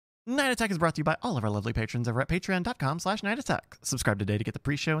Night Attack is brought to you by all of our lovely patrons over at patreon.com/Night Attack. Subscribe today to get the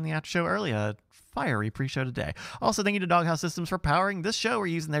pre-show and the after-show early. A fiery pre-show today. Also, thank you to Doghouse Systems for powering this show. We're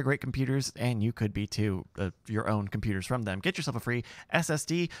using their great computers, and you could be too, your own computers from them. Get yourself a free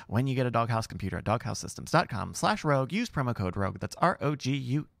SSD when you get a Doghouse computer at doghousesystems.com/rogue. Use promo code ROGUE. That's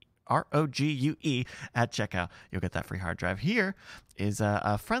ROGUE at checkout. You'll get that free hard drive. Here is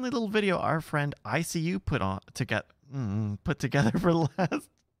a friendly little video our friend ICU put together for last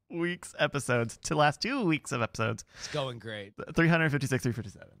week's episodes, to last 2 weeks of episodes. It's going great. 356,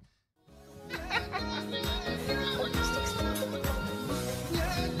 357.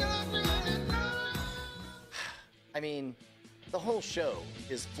 I mean, the whole show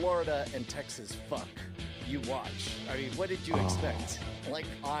is Florida and Texas fuck. You watch. I mean, what did you expect? Like,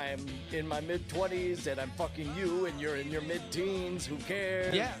 I'm in my mid-20s and I'm fucking you and you're in your mid-teens. Who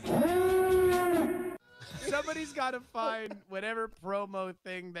cares? Yeah. Somebody's got to find whatever promo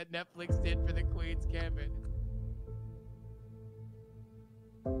thing that Netflix did for the Queen's Gambit.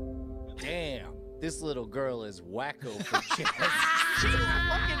 Damn, this little girl is wacko for chess. She's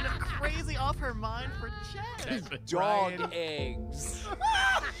fucking crazy off her mind for chess. Dog eggs.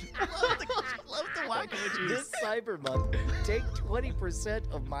 love the wacko juice. This Cyber Month, take 20%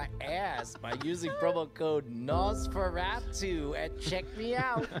 of my ass by using promo code NOSFERATU at Check Me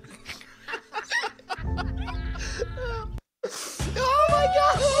Out. Oh my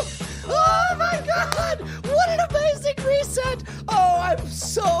god! Oh my god! What an amazing reset! Oh, I'm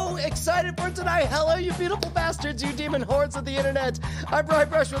so excited for tonight. Hello, you beautiful bastards, you demon hordes of the internet. I'm Brian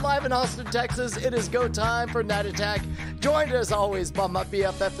Brush. We're live in Austin, Texas. It is go time for Night Attack. Joined as always by my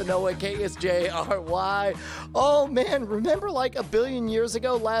BFF, the Noah KSJRY. Oh man, remember like a billion years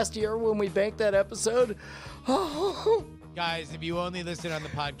ago last year when we banked that episode? Oh. Guys, if you only listen on the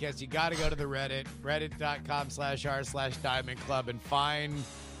podcast, you got to go to the Reddit, reddit.com/r/Diamond Club, and find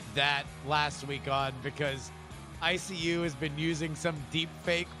that last week on, because ICU has been using some deep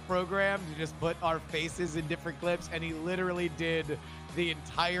fake program to just put our faces in different clips, and he literally did the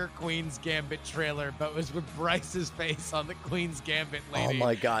entire Queen's Gambit trailer, but was with Bryce's face on the Queen's Gambit lady. Oh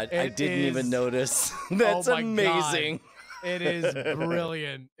my god, I didn't even notice. That's amazing. God. It is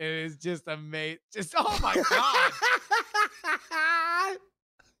brilliant. It is just amazing. Just, oh my god.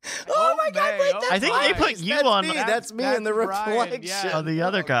 Oh my god, wait, that's I think Brian. they put you That's on. me. That's me in the Brian, reflection. yeah. Oh, the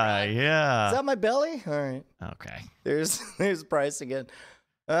other guy. Yeah. Is that my belly? All right. Okay. There's Bryce again.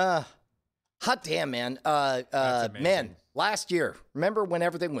 Hot damn, man. amazing. Man, last year, remember when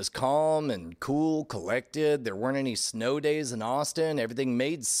everything was calm and cool, collected? There weren't any snow days in Austin. Everything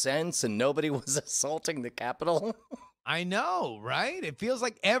made sense and nobody was assaulting the Capitol. I know, right? It feels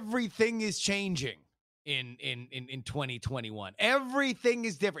like everything is changing in 2021. Everything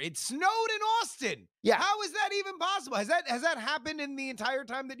is different. It snowed in Austin. Yeah. How is that even possible? Has that happened in the entire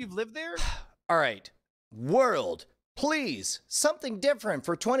time that you've lived there? All right. World, please, something different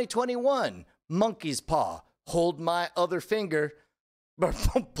for 2021. Monkey's paw. Hold my other finger.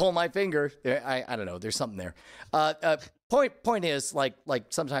 Pull my finger. I don't know. There's something there. Point is, like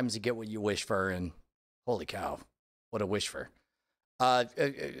sometimes you get what you wish for, and holy cow, what a wish for. So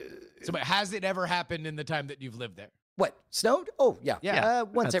but has it ever happened in the time that you've lived there? What, snowed? Oh, yeah. Yeah.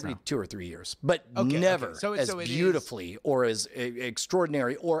 Once That's every snow. 2 or 3 years. But Okay, never okay. So as it is- beautifully or as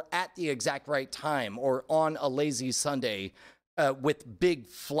extraordinary or at the exact right time or on a lazy Sunday with big,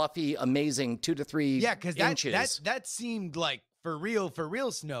 fluffy, amazing 2 to 3 inches. that seemed like for real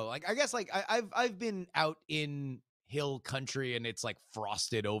snow. Like, I guess, like I've been out in hill country and it's like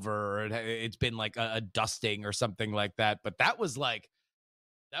frosted over, or it's been like a dusting or something like that. But that was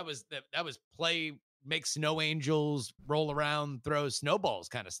play, make snow angels, roll around, throw snowballs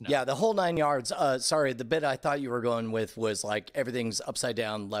kind of snow. Yeah, the whole 9 yards. Sorry, the bit I thought you were going with was like everything's upside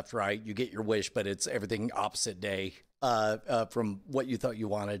down, left, right. You get your wish, but it's everything opposite day from what you thought you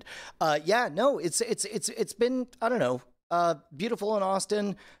wanted. Yeah, no, it's been, I don't know, beautiful in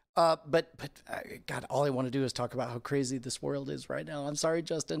Austin. But God, all I want to do is talk about how crazy this world is right now. I'm sorry,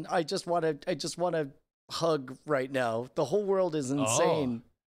 Justin. I just want to hug right now. The whole world is insane. Oh,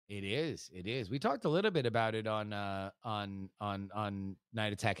 it is. We talked a little bit about it on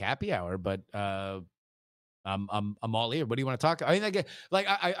Night Attack Happy Hour, but I'm all ear. What do you want to talk? I mean,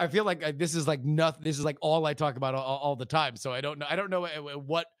 I feel like this is like nothing. This is like all I talk about all the time. So I don't know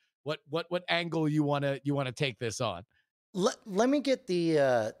what angle you want to take this on. Let me get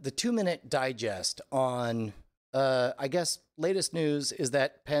the 2-minute digest on, I guess, latest news is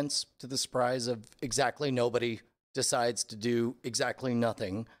that Pence, to the surprise of exactly nobody, decides to do exactly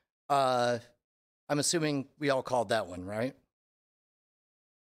nothing. I'm assuming we all called that one, right?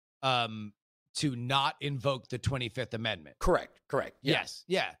 To not invoke the 25th Amendment. Correct. Yeah. Yes.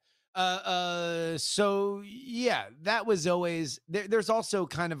 Yeah. So yeah, that was always there's also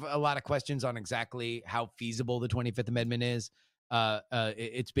kind of a lot of questions on exactly how feasible the 25th Amendment is.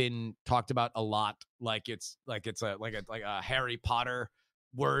 It's been talked about a lot, like it's a Harry Potter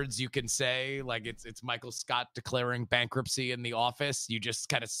words you can say, like it's Michael Scott declaring bankruptcy in The Office. You just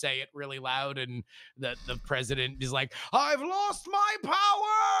kind of say it really loud, and the president is like, "I've lost my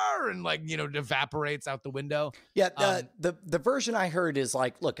power," and evaporates out the window. Yeah, the version I heard is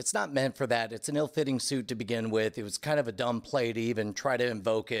like, look, it's not meant for that. It's an ill-fitting suit to begin with. It was kind of a dumb play to even try to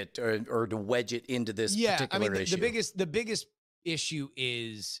invoke it or to wedge it into this particular issue. The biggest issue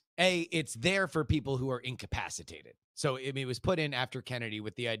is it's there for people who are incapacitated. So it was put in after Kennedy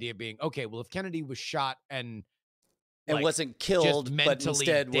with the idea being, okay, well, if Kennedy was shot and wasn't killed, but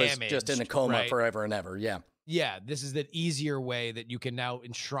instead was just in a coma right? forever and ever. Yeah, this is the easier way that you can now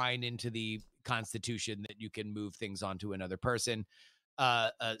enshrine into the Constitution that you can move things onto another person.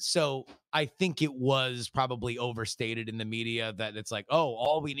 So I think it was probably overstated in the media that it's like, oh,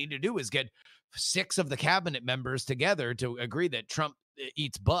 all we need to do is get 6 of the cabinet members together to agree that Trump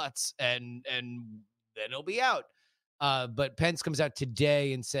eats butts and then he'll be out. But Pence comes out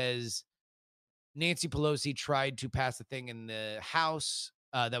today and says Nancy Pelosi tried to pass a thing in the House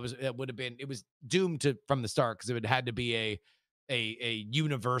it was doomed from the start because it had to be a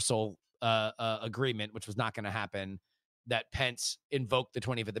universal agreement, which was not going to happen. That Pence invoked the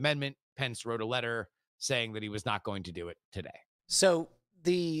 25th Amendment. Pence wrote a letter saying that he was not going to do it today. So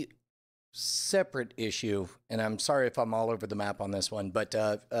the separate issue, and I'm sorry if I'm all over the map on this one, but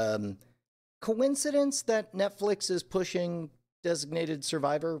coincidence that Netflix is pushing Designated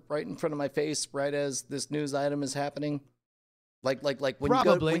Survivor right in front of my face right as this news item is happening? Like when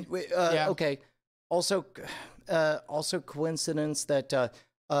probably. You go, yeah. Okay. Also coincidence that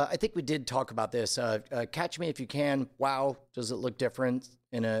I think we did talk about this. Catch Me If You Can. Wow, does it look different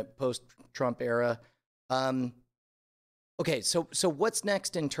in a post-Trump era? Okay, so what's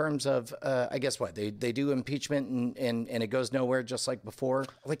next in terms of I guess what they do impeachment and it goes nowhere just like before?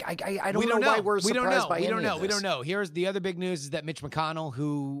 Like I don't know why we're surprised by any of this. We don't know. Here's the other big news: is that Mitch McConnell,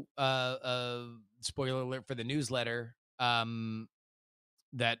 who spoiler alert for the newsletter,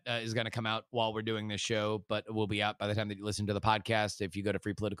 that is going to come out while we're doing this show, but will be out by the time that you listen to the podcast. If you go to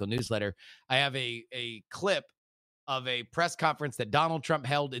Free Political Newsletter, I have a clip of a press conference that Donald Trump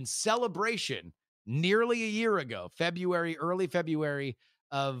held in celebration nearly a year ago, early February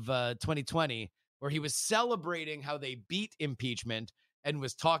of 2020, where he was celebrating how they beat impeachment and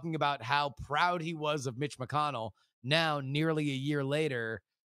was talking about how proud he was of Mitch McConnell. Now, nearly a year later,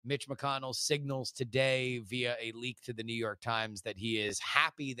 Mitch McConnell signals today via a leak to the New York Times that he is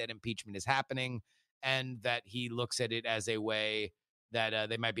happy that impeachment is happening and that he looks at it as a way that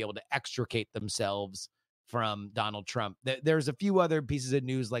they might be able to extricate themselves from Donald Trump. There's a few other pieces of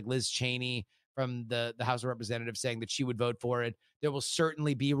news, like Liz Cheney from the House of Representatives saying that she would vote for it. There will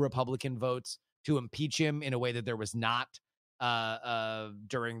certainly be Republican votes to impeach him in a way that there was not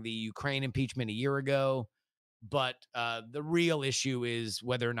during the Ukraine impeachment a year ago. But the real issue is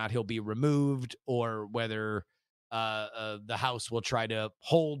whether or not he'll be removed or whether the House will try to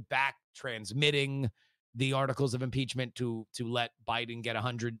hold back transmitting the articles of impeachment to let Biden get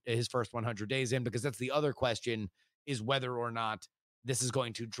his first 100 days in, because that's the other question, is whether or not this is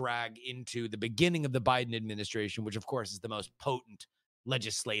going to drag into the beginning of the Biden administration, which of course is the most potent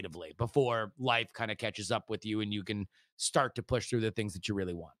legislatively, before life kind of catches up with you and you can start to push through the things that you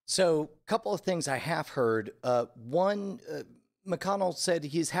really want. So a couple of things I have heard. One, McConnell said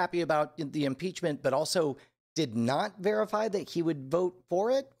he's happy about the impeachment, but also did not verify that he would vote for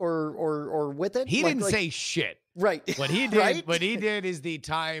it or with it. He didn't say shit. Right. What he did, right? What he did is the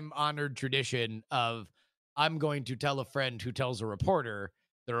time-honored tradition of, I'm going to tell a friend who tells a reporter,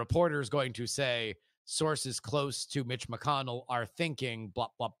 the reporter is going to say, sources close to Mitch McConnell are thinking, blop,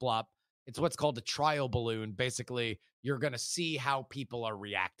 blop, blop. It's what's called a trial balloon. Basically, you're going to see how people are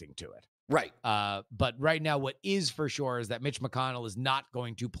reacting to it. Right. But right now, what is for sure is that Mitch McConnell is not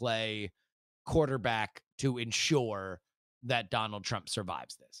going to play quarterback to ensure that Donald Trump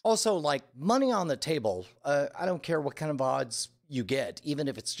survives this. Also, like, money on the table. I don't care what kind of odds you get, even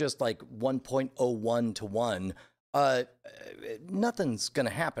if it's just like 1.01 to 1. Nothing's going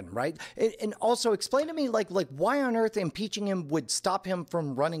to happen, right? And also explain to me, like why on earth impeaching him would stop him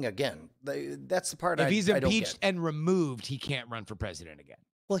from running again? That's the part I don't get. If he's impeached and removed, he can't run for president again.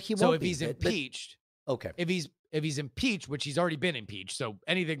 Well, he won't. So if he's impeached, okay. If he's impeached, which he's already been impeached, so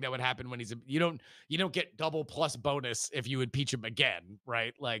anything that would happen when you don't get double plus bonus if you impeach him again,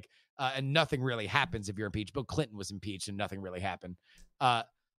 right? Like, and nothing really happens if you're impeached. Bill Clinton was impeached and nothing really happened.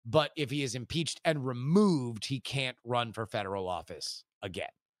 But if he is impeached and removed, he can't run for federal office again.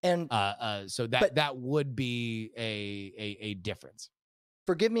 And so that would be a difference.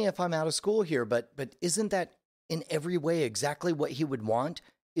 Forgive me if I'm out of school here, but isn't that in every way exactly what he would want?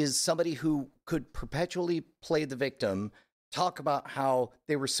 Is somebody who could perpetually play the victim, talk about how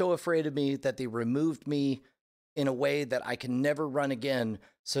they were so afraid of me that they removed me in a way that I can never run again.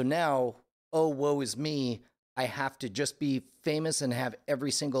 So now, oh, woe is me. I have to just be famous and have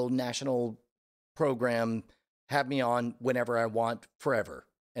every single national program have me on whenever I want forever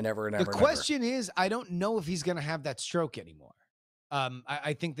and ever and ever. The question is, I don't know if he's going to have that stroke anymore.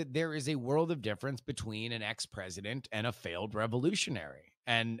 I think that there is a world of difference between an ex-president and a failed revolutionary.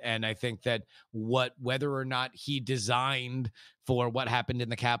 And I think that whether or not he designed for what happened in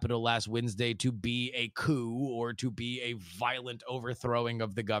the Capitol last Wednesday to be a coup or to be a violent overthrowing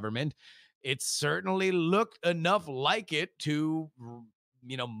of the government, it certainly looked enough like it to,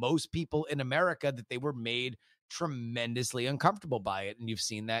 most people in America that they were made tremendously uncomfortable by it. And you've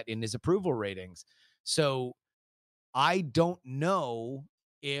seen that in his approval ratings. So I don't know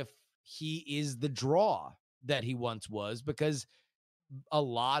if he is the draw that he once was, because a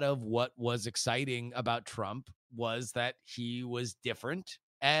lot of what was exciting about Trump was that he was different.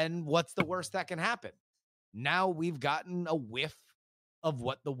 And what's the worst that can happen? Now we've gotten a whiff of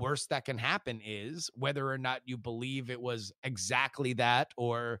what the worst that can happen is, whether or not you believe it was exactly that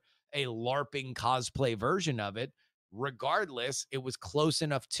or a LARPing cosplay version of it. Regardless, it was close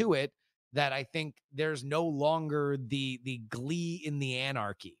enough to it that I think there's no longer the glee in the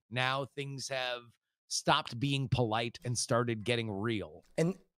anarchy. Now things have stopped being polite and started getting real.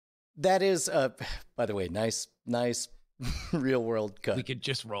 And that is, by the way, nice real world cut. We could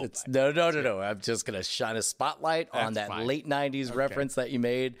just roll. No. I'm just going to shine a spotlight on that late 90s reference that you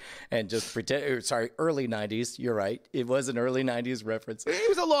made and just pretend, early 90s. You're right. It was an early 90s reference. It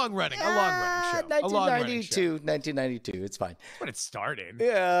was a long running show. 1992. It's fine. That's when it started.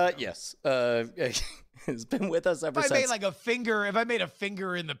 Yes. It's been with us ever since. If I made a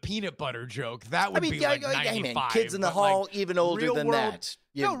finger in the peanut butter joke, that would be like 95. Hey man, Kids in the Hall, even older than that.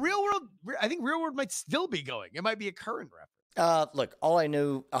 No, Real World. I think Real World might still be going. It might be a current reference. Look, all I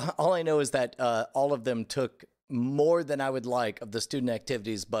know is that all of them took more than I would like of the student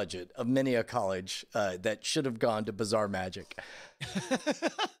activities budget of many a college that should have gone to Bizarre Magic.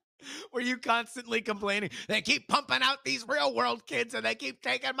 Were you constantly complaining? They keep pumping out these Real World kids and they keep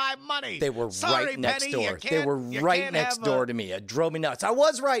taking my money. They were right next door. They were right next door to me. It drove me nuts. I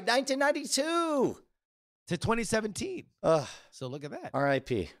was right. 1992 to 2017. So look at that.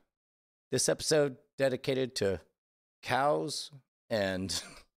 R.I.P. This episode dedicated to cows and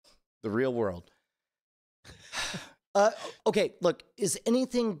the real world. Okay, look, is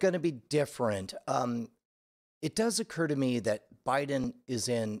anything going to be different? It does occur to me that Biden is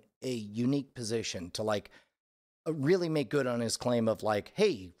in a unique position to really make good on his claim of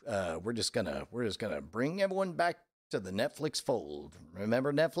hey, we're just gonna bring everyone back to the Netflix fold.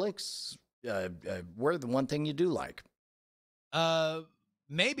 Remember Netflix? We're the one thing you do like.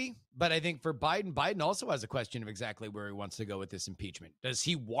 Maybe, but I think for Biden also has a question of exactly where he wants to go with this impeachment. Does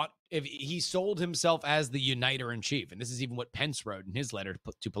he want, if he sold himself as the uniter in chief, and this is even what Pence wrote in his letter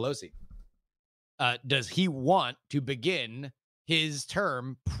to Pelosi, does he want to begin his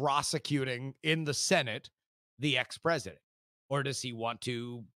term prosecuting in the Senate the ex-president, or does he want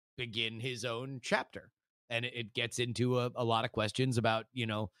to begin his own chapter? And it gets into a lot of questions about,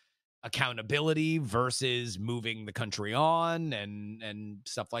 accountability versus moving the country on and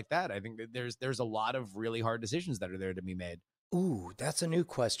stuff like that. I think that there's a lot of really hard decisions that are there to be made. Ooh, that's a new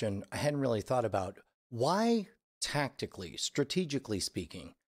question I hadn't really thought about. Why, tactically, strategically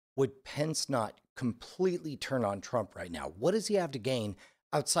speaking, would Pence not completely turn on Trump right now? What does he have to gain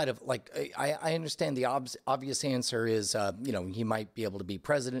outside of, I understand the obvious answer is, he might be able to be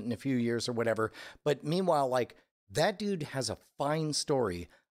president in a few years or whatever. But meanwhile, that dude has a fine story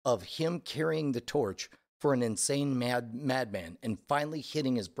of him carrying the torch for an insane madman and finally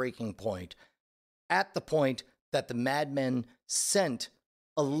hitting his breaking point at the point that the madmen sent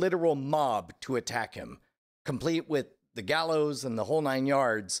a literal mob to attack him, complete with the gallows and the whole 9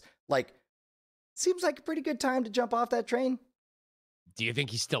 yards. Seems like a pretty good time to jump off that train. Do you think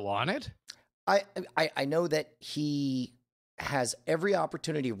he's still on it? I know that he has every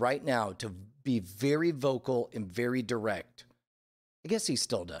opportunity right now to be very vocal and very direct. I guess he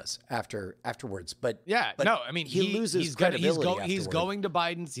still does afterwards, but he loses he's credibility. He's going to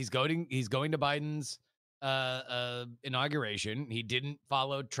Biden's inauguration. He didn't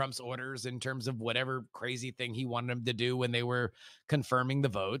follow Trump's orders in terms of whatever crazy thing he wanted him to do when they were confirming the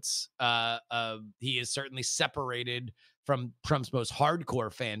votes. He is certainly separated from Trump's most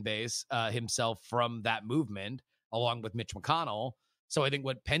hardcore fan base himself from that movement, along with Mitch McConnell. So I think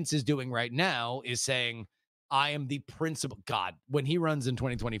what Pence is doing right now is saying, I am the principal. God, when he runs in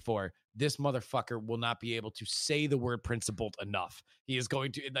 2024, this motherfucker will not be able to say the word principled enough. He is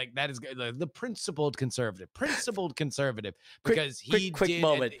going to, like, that is the principled conservative, because quick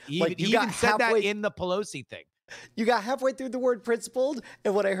moment. He, Like, he even said that in the Pelosi thing. You got halfway through the word principled,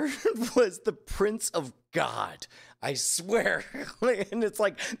 and what I heard was the Prince of God. I swear. And it's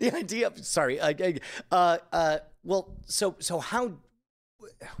like the idea of, sorry. Well, so how,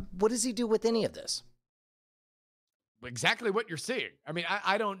 what does he do with any of this? Exactly what you're seeing. I mean,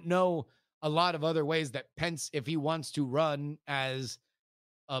 I don't know a lot of other ways that Pence, if he wants to run as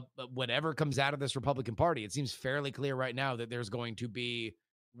whatever comes out of this Republican Party, it seems fairly clear right now that there's going to be,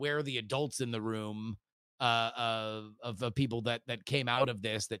 where the adults in the room of the people that came out of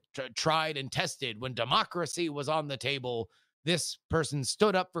this, that tried and tested when democracy was on the table. This person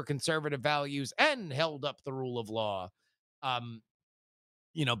stood up for conservative values and held up the rule of law.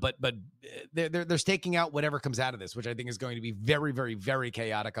 But they're staking out whatever comes out of this, which I think is going to be very, very, very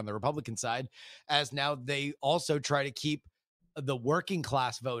chaotic on the Republican side, as now they also try to keep the working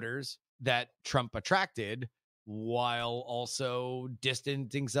class voters that Trump attracted, while also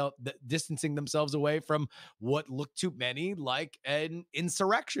distancing themselves away from what looked to many like an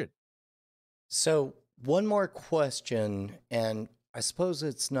insurrection. So one more question, and I suppose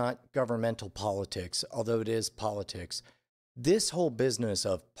it's not governmental politics, although it is politics. This whole business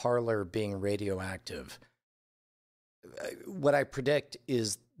of Parler being radioactive, what I predict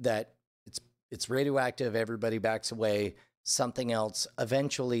is that it's radioactive, everybody backs away, something else,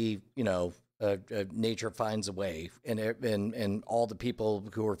 eventually, nature finds a way, and all the people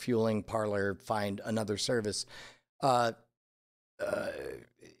who are fueling Parler find another service.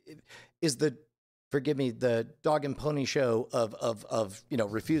 Is the, forgive me, the dog and pony show of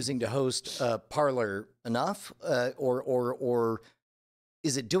refusing to host Parler enough, or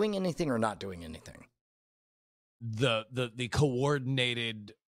is it doing anything or not doing anything? The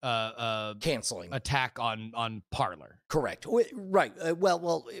coordinated canceling attack on Parler. Correct. Right.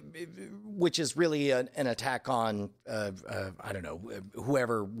 Well, which is really an attack on, I don't know,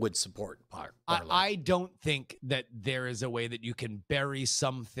 whoever would support Parler. I don't think that there is a way that you can bury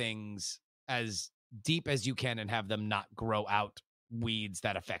some things as deep as you can and have them not grow out weeds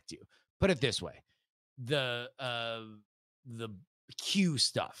that affect you. Put it this way. The Q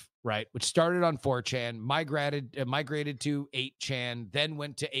stuff, right, which started on 4chan, migrated to 8chan, then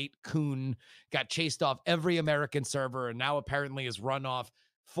went to 8kun, got chased off every American server, and now apparently has run off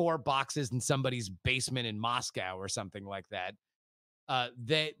 4 boxes in somebody's basement in Moscow or something like that.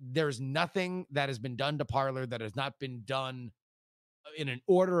 There's nothing that has been done to Parler that has not been done in an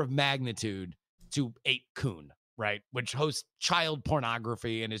order of magnitude to 8kun, right, which hosts child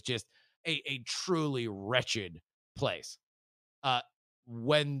pornography and is just a truly wretched place.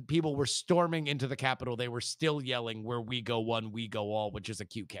 When people were storming into the Capitol, they were still yelling, "Where we go one, we go all," which is a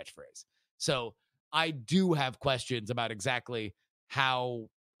cute catchphrase. So I do have questions about exactly how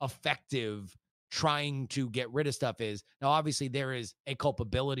effective trying to get rid of stuff is. Now, obviously, there is a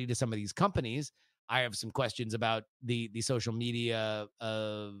culpability to some of these companies. I have some questions about the social media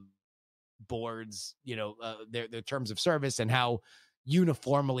boards, their terms of service and how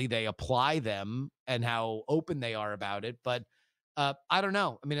uniformly they apply them and how open they are about it. But I don't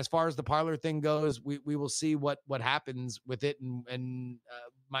know. I mean, as far as the Parler thing goes, we will see what happens with it. And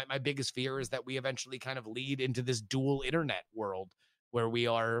my biggest fear is that we eventually kind of lead into this dual internet world where we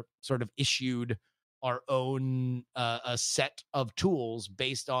are sort of issued our own a set of tools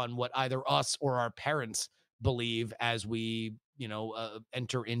based on what either us or our parents believe as we,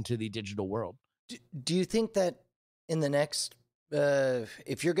 enter into the digital world. Do you think that in the next,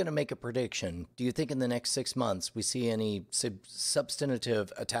 if you're going to make a prediction, do you think in the next 6 months we see any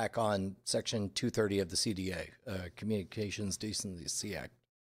substantive attack on Section 230 of the CDA, Communications Decency Act?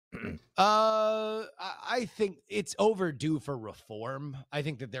 I think it's overdue for reform. I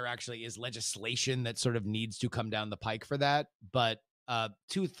think that there actually is legislation that sort of needs to come down the pike for that. But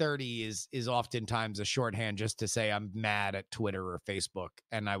 230 is oftentimes a shorthand just to say I'm mad at Twitter or Facebook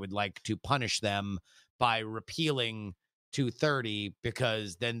and I would like to punish them by repealing 230,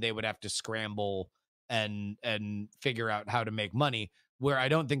 because then they would have to scramble and figure out how to make money, where I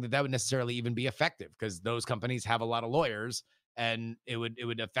don't think that would necessarily even be effective, because those companies have a lot of lawyers, and it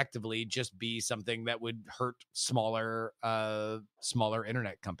would effectively just be something that would hurt smaller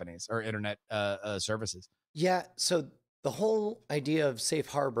internet companies or internet services. Yeah. So the whole idea of safe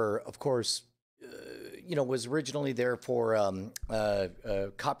harbor, of course, was originally there for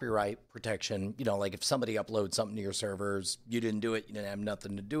copyright protection. Like if somebody uploads something to your servers, you didn't do it, you didn't have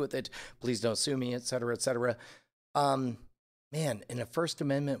nothing to do with it, please don't sue me, et cetera, et cetera. man, in a First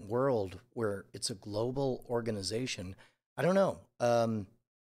Amendment world where it's a global organization, I don't know.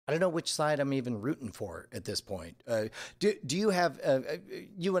 I don't know which side I'm even rooting for at this point. Do you have,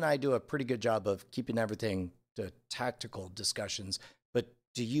 you and I do a pretty good job of keeping everything to tactical discussions, but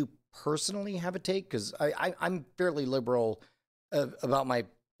do you personally have a take? Because I'm fairly liberal about my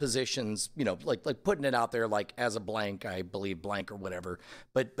positions, you know, like putting it out there, like as a blank, I believe blank or whatever.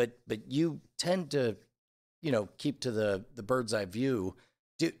 But you tend to, you know, keep to the bird's eye view.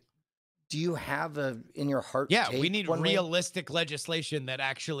 Do you have in your heart? Yeah, we need realistic legislation that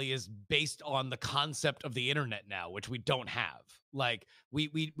actually is based on the concept of the internet now, which we don't have. Like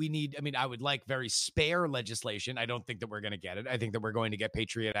we need, I mean, I would like very spare legislation. I don't think that we're going to get it. I think that we're going to get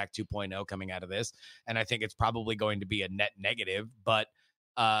Patriot Act 2.0 coming out of this. And I think it's probably going to be a net negative. But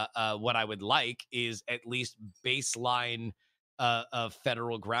what I would like is at least baseline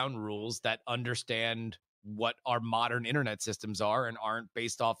federal ground rules that understand what our modern internet systems are and aren't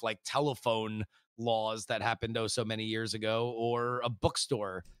based off like telephone laws that happened so many years ago, or a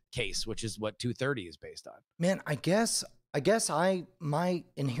bookstore case, which is what 230 is based on. Man, I guess my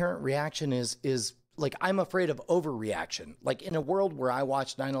inherent reaction is like, I'm afraid of overreaction. Like in a world where I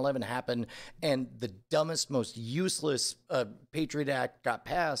watched 9/11 happen and the dumbest, most useless Patriot Act got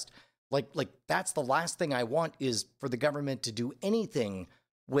passed, like that's the last thing I want, is for the government to do anything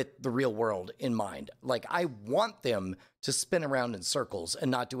with the real world in mind. Like I want them to spin around in circles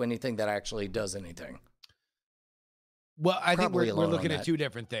and not do anything that actually does anything. Well, I think we're looking at two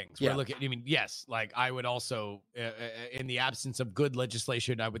different things. Yeah. We're looking, I mean, yes, like I would also, in the absence of good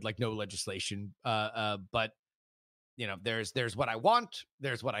legislation, I would like no legislation. But you know, there's what I want,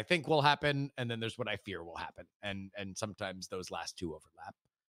 there's what I think will happen, and then there's what I fear will happen. And sometimes those last two overlap.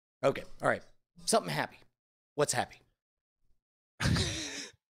 Okay. All right. Something happy. What's happy?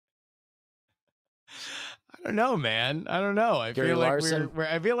 I don't know, man. I don't know. I Gary feel like Larson,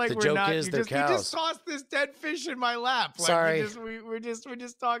 I feel like the we're joke not. is You they're just cows. tossed this dead fish in my lap. Like, Sorry. we're just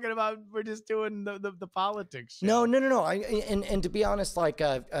talking about. We're just doing the politics show. No. And to be honest, like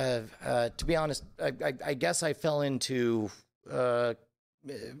to be honest, I guess I fell into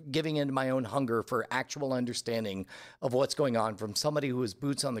giving into my own hunger for actual understanding of what's going on from somebody who was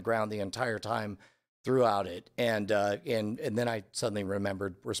boots on the ground the entire time throughout it. And then I suddenly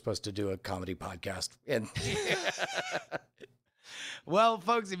remembered we're supposed to do a comedy podcast. And well,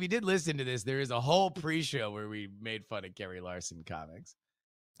 folks, if you did listen to this, there is a whole pre-show where we made fun of Gary Larson comics.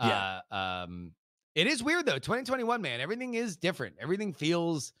 Yeah. It is weird though. 2021, man, everything is different. Everything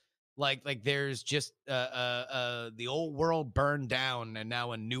feels like there's just the old world burned down and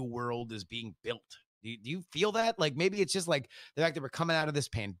now a new world is being built. Do you feel that? Like maybe it's just like the fact that we're coming out of this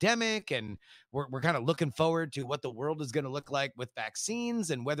pandemic and we're kind of looking forward to what the world is going to look like with vaccines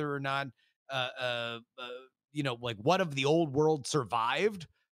and whether or not, you know, like what of the old world survived?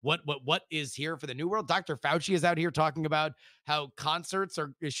 What is here for the new world? Dr. Fauci is out here talking about how concerts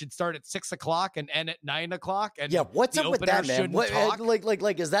should start at 6:00 and end at 9:00. And yeah, what's up with that, man? What,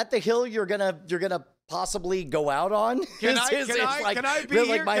 like, is that the hill you're gonna possibly go out on? Can I be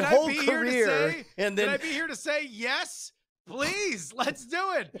here? My whole career, and then can I be here to say yes? Please, let's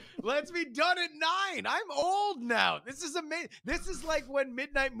do it. Let's be done at 9. I'm old now. This is amazing. This is like when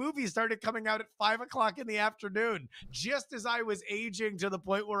midnight movies started coming out at 5:00 in the afternoon, just as I was aging to the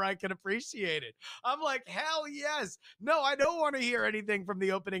point where I can appreciate it. I'm like, hell yes. No, I don't want to hear anything from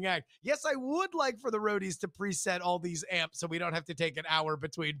the opening act. Yes, I would like for the roadies to preset all these amps so we don't have to take an hour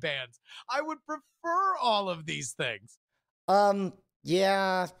between bands. I would prefer all of these things.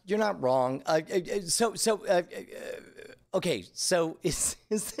 Yeah, you're not wrong. Okay, so is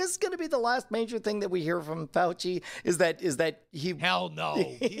this going to be the last major thing that we hear from Fauci? Is that he? Hell no.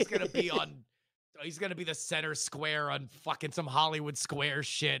 He's going to be the center square on fucking some Hollywood Square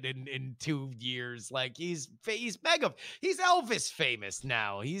shit in 2 years. Like he's mega. He's Elvis famous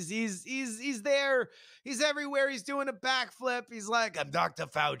now. He's there. He's everywhere. He's doing a backflip. He's like, I'm Dr.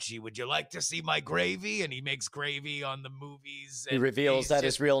 Fauci. Would you like to see my gravy? And he makes gravy on the movies. He reveals that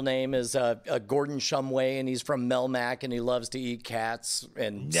his real name is Gordon Shumway, and he's from Melmac, and he loves to eat cats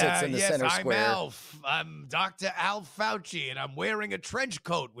and sits in the center square. I'm Alf. I'm Dr. Alf Fauci, and I'm wearing a trench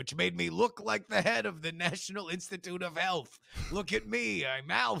coat, which made me look like the head of the National Institute of Health. Look at me. I'm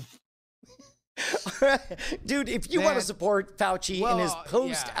Alf. Dude, if you want to support Fauci in his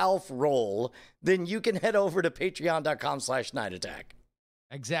post-Alf role, then you can head over to patreon.com/nightattack.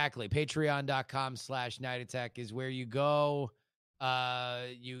 Exactly. Patreon.com/nightattack is where you go.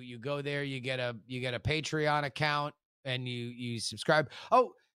 You go there, you get a Patreon account and you subscribe.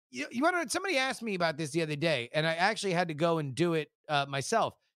 Oh, you want to, somebody asked me about this the other day and I actually had to go and do it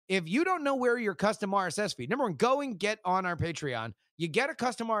myself. if you don't know where your custom RSS feed, number one, go and get on our Patreon. You get a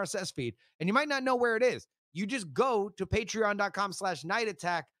custom RSS feed, and you might not know where it is. You just go to patreon.com/Night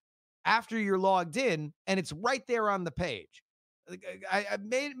Attack after you're logged in, and it's right there on the page.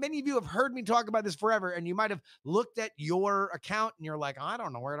 Many of you have heard me talk about this forever, and you might have looked at your account, and you're like, I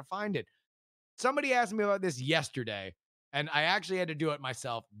don't know where to find it. Somebody asked me about this yesterday, and I actually had to do it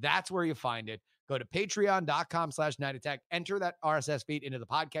myself. That's where you find it. Go to patreon.com/Night Attack, enter that RSS feed into the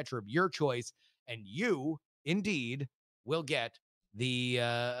podcatcher of your choice, and you indeed will get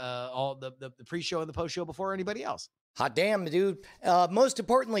all the pre-show and the post-show before anybody else. Hot damn, dude. Most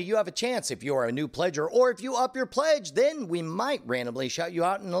importantly, you have a chance if you're a new pledger, or if you up your pledge, then we might randomly shout you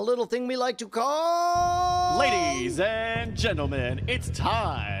out in a little thing we like to call... Ladies and gentlemen, it's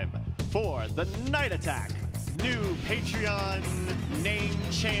time for the Night Attack new Patreon name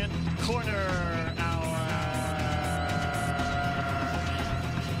chant corner hour.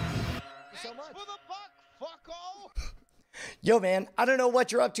 So much. For the buck, fucko! Yo, man, I don't know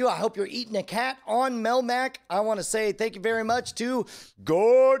what you're up to. I hope you're eating a cat on Melmac. I want to say thank you very much to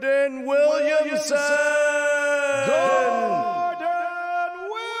Gordon Williamson.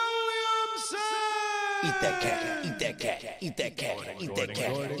 Eat that cat, eat that cat, eat that cat, eat that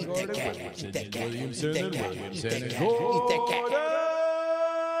cat, eat that cat, eat that cat, eat that cat, eat that cat, eat that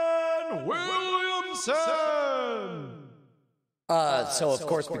cat. Williamson! So, of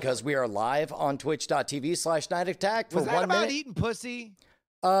course, because we are live on twitch.tv/Night Attack for Was that 1 about minute. eating pussy?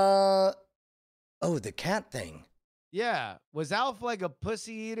 Oh, the cat thing. Yeah. Was Alf like a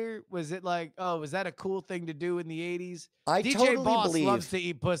pussy eater? Was it like, was that a cool thing to do in the 80s? I DJ totally Boss believe. loves to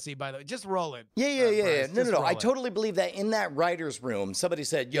eat pussy, by the way. Just roll it. Yeah. Bryce. No. Just roll I it. totally believe that in that writer's room, somebody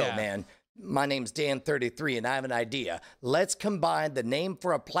said, yo, Yeah. man, my name's Dan33 and I have an idea. Let's combine the name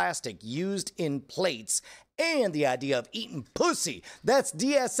for a plastic used in plates and the idea of eating pussy. That's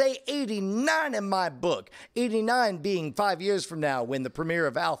DSA 89 in my book. 89 being 5 years from now when the premiere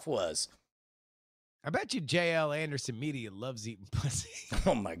of Alf was. I bet you J.L. Anderson Media loves eating pussy.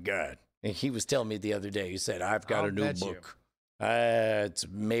 Oh, my God. He was telling me the other day, he said, I've got I'll a new bet you. book. It's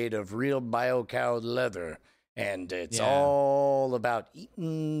made of real bio-cowed leather, and it's Yeah. all about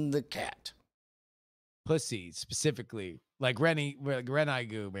eating the cat. Pussy, specifically. Like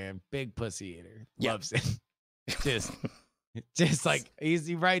Renigu, man. Big pussy eater. Yeah. Loves it. Just like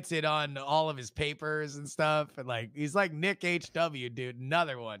he writes it on all of his papers and stuff, and like he's like Nick HW, dude.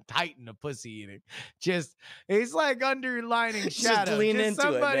 Another one, Titan of pussy eating. Just he's like underlining Just shadow. lean into it,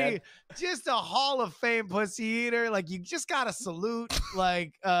 somebody, man. just a Hall of Fame pussy eater. Like you just gotta salute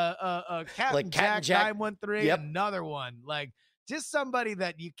like Captain Like Captain Jack Jack. 913. Yep. Another one, like just somebody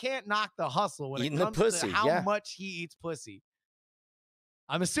that you can't knock the hustle when Eating it the comes pussy, to how yeah. much he eats pussy.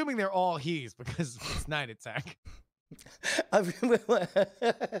 I'm assuming they're all he's because it's Night Attack.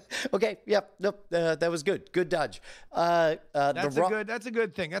 Okay, yep, nope, that was good. Good dodge. That's a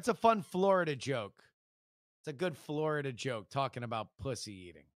good thing. That's a fun Florida joke. It's a good Florida joke talking about pussy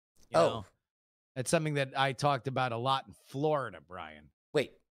eating. You Oh. know? That's something that I talked about a lot in Florida, Brian.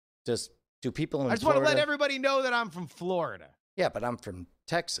 Wait, do people in I just Florida... want to let everybody know that I'm from Florida. Yeah, but I'm from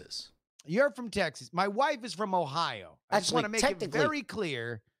Texas. You're from Texas. My wife is from Ohio. I just want to Actually, make it technically, very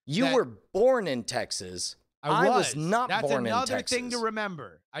clear. You that were born in Texas. I was not That's born in another Texas. thing to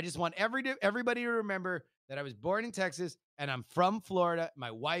remember. I just want everybody to remember that I was born in Texas and I'm from Florida.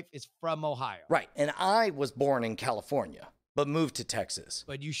 My wife is from Ohio. Right, and I was born in California, but moved to Texas.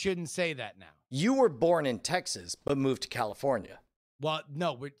 But you shouldn't say that now. You were born in Texas, but moved to California. Well,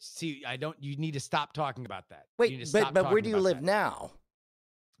 no, you need to stop talking about that. You need Wait, to stop but where talking do you about live that. now?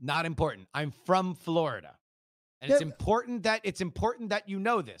 Not important. I'm from Florida. And Yeah, it's important that you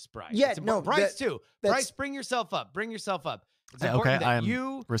know this, Bryce. Yeah, It's no, Bryce too. that's- Bryce, bring yourself up. Bring yourself up. It's Okay, important that I'm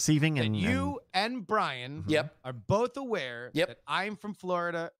you receiving that and you and Brian Yep. are both aware Yep. that I'm from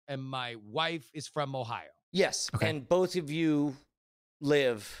Florida and my wife is from Ohio. Yes, Okay. and both of you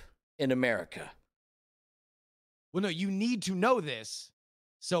live in America. Well, no, you need to know this.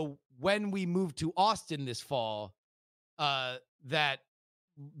 So when we move to Austin this fall, that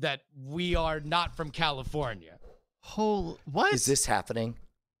we are not from California. what? Is this happening?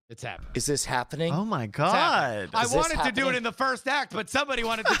 It's happening. Is this happening? Oh my It's happening. God! I Is this wanted to do it happening? in the first act, but somebody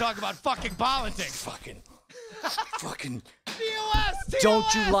wanted to talk about fucking politics. Fucking. TOS,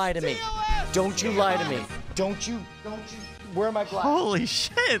 Don't you lie to me. TOS, Don't you lie to me. Don't you. Where are my glasses? Holy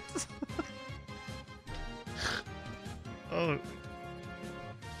shit! Oh,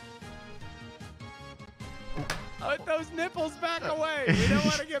 Put those nipples back away. We don't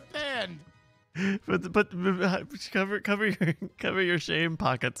want to get banned. but cover your shame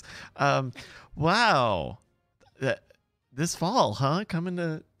pockets. Wow. This fall, huh? Coming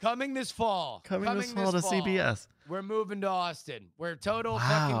this fall. Coming this fall to CBS. We're moving to Austin. We're total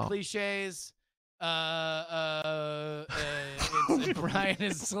fucking cliches. Brian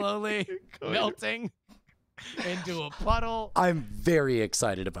is slowly melting into a puddle. I'm very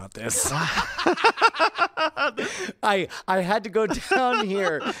excited about this. I had to go down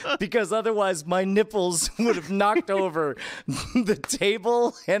here because otherwise my nipples would have knocked over the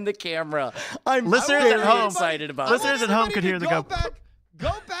table and the camera. I'm very excited about this. Listeners at home could hear the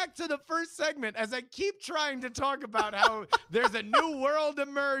Go back to the first segment as I keep trying to talk about how there's a new world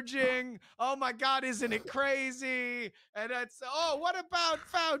emerging. Oh my God, isn't it crazy? And it's, what about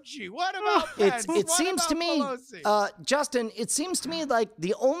Fauci? What about Pence? It seems to me, Justin, it seems to me like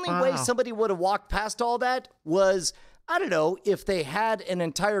the only way somebody would have walked past all that was, I don't know, if they had an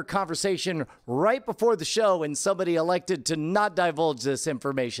entire conversation right before the show and somebody elected to not divulge this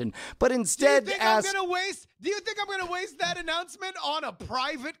information, but instead Do you think I'm going to waste that announcement on a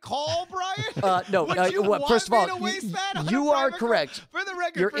private call, Brian? No. First of all, you are correct. For the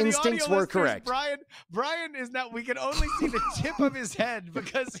record, your for instincts the audio were correct. Brian is now. We can only see the tip of his head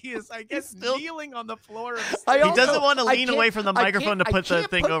because he is, I guess, kneeling on the floor. He doesn't want to lean away from the microphone to put the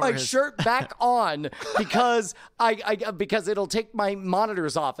thing over his. I can't put my shirt back on because because it'll take my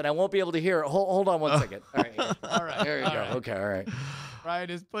monitors off and I won't be able to hear it. Hold on one second. All right. There you go. Right. Okay. All right.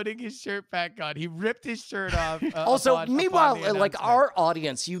 Brian is putting his shirt back on. He ripped his shirt off. Also, meanwhile, like our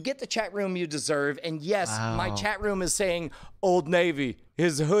audience, you get the chat room you deserve. And yes, my chat room is saying Old Navy.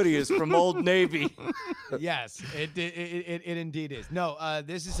 His hoodie is from Old Navy. Yes, it indeed is. No,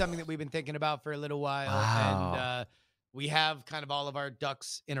 this is something that we've been thinking about for a little while. And we have kind of all of our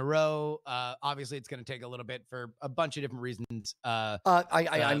ducks in a row. Obviously, it's going to take a little bit for a bunch of different reasons.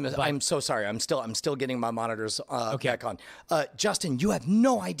 I'm so sorry. I'm still getting my monitors back on. Justin, you have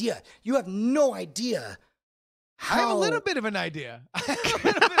no idea. How... I have a little bit of an idea.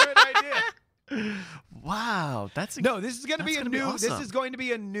 Wow, this is going to be a new. Awesome. This is going to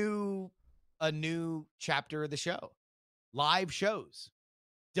be a new chapter of the show. Live shows,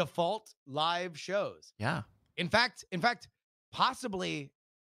 default live shows. Yeah. In fact, possibly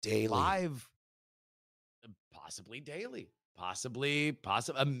daily, live, possibly daily, possibly.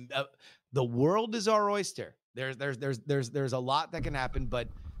 The world is our oyster. There's a lot that can happen, but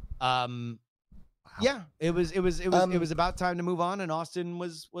yeah, it was about time to move on, and Austin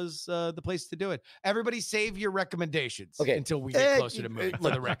was the place to do it. Everybody, save your recommendations until we get closer to moving.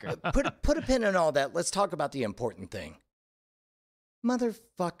 For the record, put a pin in all that. Let's talk about the important thing,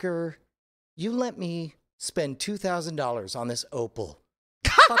 motherfucker. You let me spend $2,000 on this opal.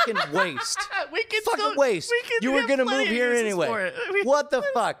 Fucking waste. Waste. You were gonna move here anyway. What the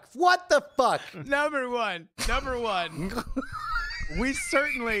fuck? Number one. We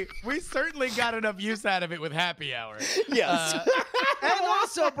certainly got enough use out of it with happy hour. Yes. And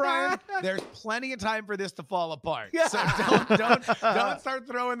also, Brian, there's plenty of time for this to fall apart. So don't start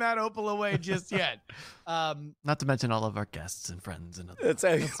throwing that opal away just yet. Not to mention all of our guests and friends and other. That's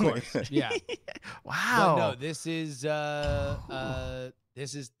of course. Yeah. Wow. But no, this is the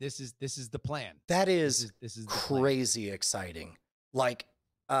plan. That is this is crazy exciting. Like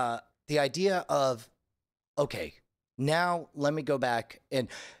the idea of now let me go back and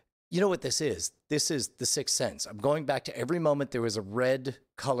you know what this is? This is the Sixth Sense. I'm going back to every moment there was a red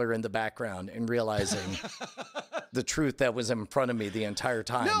color in the background and realizing the truth that was in front of me the entire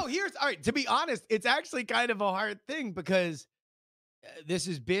time. No, all right. To be honest, it's actually kind of a hard thing because this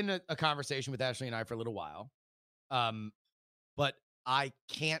has been a conversation with Ashley and I for a little while. But I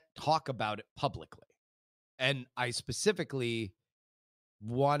can't talk about it publicly. And I specifically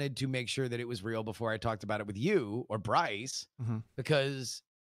wanted to make sure that it was real before I talked about it with you or Bryce, because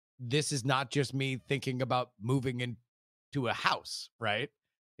this is not just me thinking about moving into a house, right?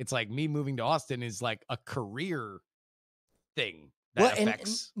 It's like me moving to Austin is like a career thing that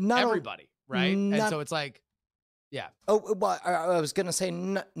affects everybody, right? And so it's like, yeah. Oh, well, I was going to say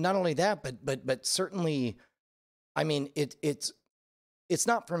not only that, but certainly, I mean, it's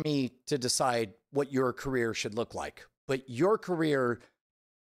not for me to decide what your career should look like, but your career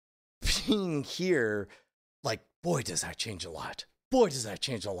being here, like, boy, does that change a lot.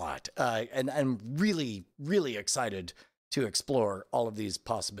 And I'm really, really excited to explore all of these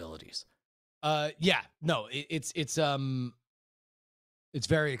possibilities. Yeah, no, it's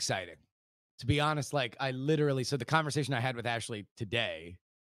very exciting. To be honest, like so the conversation I had with Ashley today,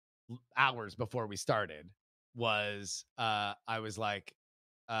 hours before we started, was I was like,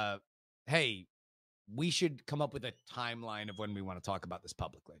 hey, we should come up with a timeline of when we want to talk about this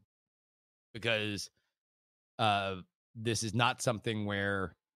publicly. Because this is not something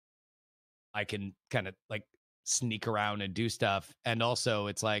where I can kind of like sneak around and do stuff. And also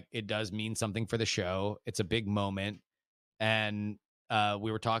it's like, it does mean something for the show. It's a big moment. And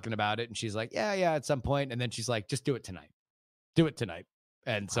we were talking about it and she's like, yeah, at some point. And then she's like, just do it tonight. Do it tonight.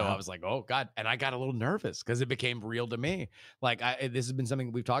 And so I was like, oh God. And I got a little nervous because it became real to me. Like this has been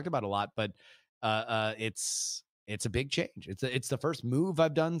something we've talked about a lot, but it's a big change. It's the first move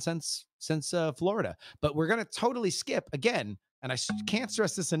I've done since Florida, but we're going to totally skip again. And I can't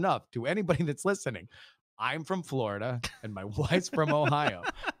stress this enough to anybody that's listening. I'm from Florida and my wife's from Ohio.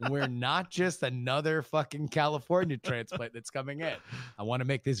 We're not just another fucking California transplant that's coming in. I want to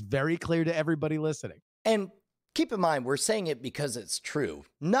make this very clear to everybody listening. And keep in mind, we're saying it because it's true,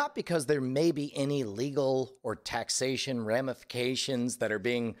 not because there may be any legal or taxation ramifications that are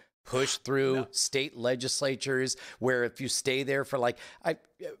being pushed through state legislatures where if you stay there for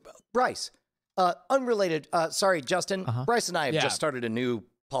Bryce, unrelated, sorry, Justin, Bryce and I have just started a new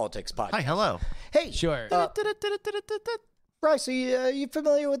politics podcast. Hi, hello. Hey, sure. Bryce, are you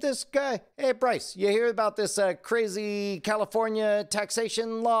familiar with this guy? Hey, Bryce, you hear about this crazy California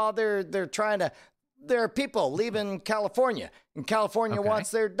taxation law? There are people leaving California, and California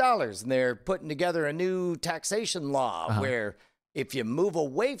wants their dollars, and they're putting together a new taxation law where if you move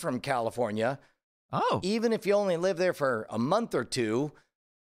away from California, even if you only live there for a month or two,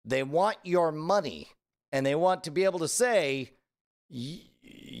 they want your money, and they want to be able to say,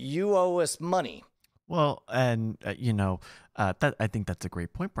 you owe us money. Well, and, that I think that's a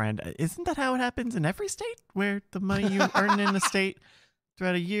great point, Brian. Isn't that how it happens in every state where the money you earn in a state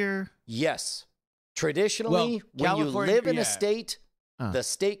throughout a year? Yes. Traditionally, when you live in a state, the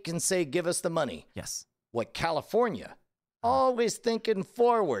state can say, give us the money. Yes. What California, always thinking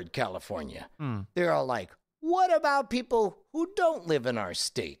forward, California. They're all like, what about people who don't live in our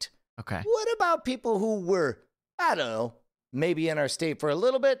state? Okay. What about people who were, I don't know, maybe in our state for a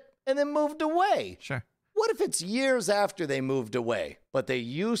little bit and then moved away? Sure. What if it's years after they moved away, but they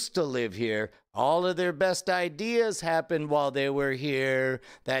used to live here? All of their best ideas happened while they were here.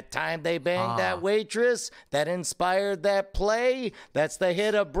 That time they banged that waitress, that inspired that play, that's the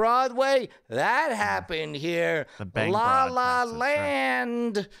hit of Broadway, that happened here. The Bang La Broad La taxes,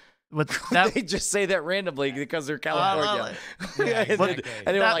 Land. They just say that randomly because they're California. Yeah, exactly.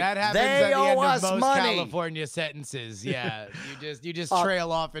 And they're like, that happens they at the end owe of us most money. California sentences. Yeah, you just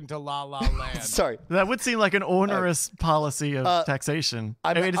trail off into La La Land. Sorry. That would seem like an onerous policy of taxation.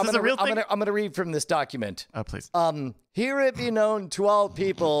 Is this a real thing? I'm going to read from this document. Oh, please. Hear it be known to all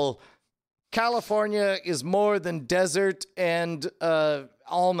people, California is more than desert and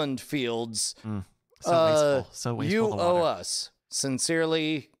almond fields. So wasteful. You the owe water. us.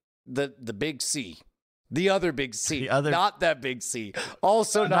 Sincerely, the big C. The other big C. Not that big C.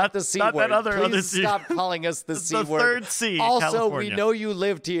 Also not the C not word. That Please other C. stop calling us the C the word. third C, Also, California. we know you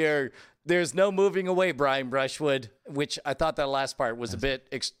lived here. There's no moving away, Brian Brushwood, which I thought that last part was a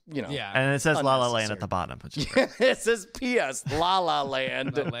bit, Yeah. And it says La La Land unnecessary. at the bottom. Which is great. It says P.S. La La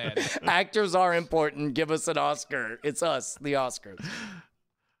Land. La La Land. Actors are important. Give us an Oscar. It's us, the Oscars.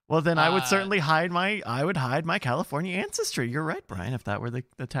 Well, then I would certainly hide my California ancestry. You're right, Brian. If that were the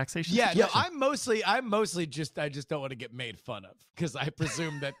taxation. Yeah, no, situation. I'm mostly just I just don't want to get made fun of because I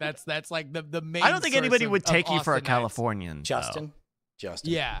presume that's like the main. I don't think source anybody of- would take of you for a Austinites. Californian. Justin.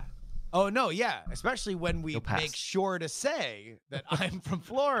 Yeah. Oh no, yeah. Especially when we You'll pass. make sure to say that I'm from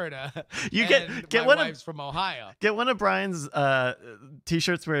Florida. You and get my one of- wife's from Ohio. Get one of Brian's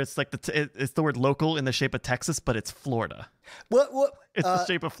T-shirts where it's like it's the word local in the shape of Texas, but it's Florida. What? It's the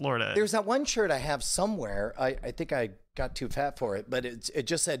shape of Florida. There's that one shirt I have somewhere. I think I got too fat for it, but it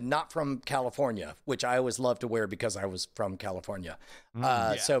just said "Not from California," which I always love to wear because I was from California.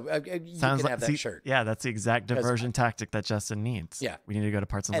 So you Sounds can have that see, shirt. Yeah, that's the exact diversion tactic that Justin needs. Yeah. We need to go to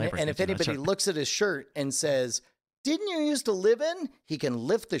Parts and Labor. And if anybody looks at his shirt and says, "Didn't you used to live in?" He can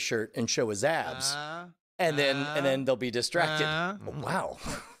lift the shirt and show his abs, and then they'll be distracted. Oh, wow,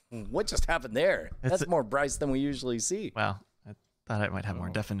 what just happened there? That's more Bryce than we usually see. Well, I thought it might have more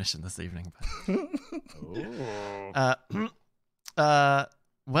definition this evening.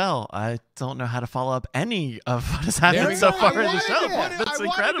 Well, I don't know how to follow up any of what has happened so far in the show. That's I incredible.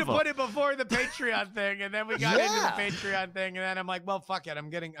 wanted to put it before the Patreon thing, and then we got into the Patreon thing, and then I'm like, well, fuck it, I'm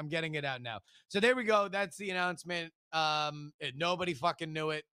getting it out now. So there we go. That's the announcement. Nobody fucking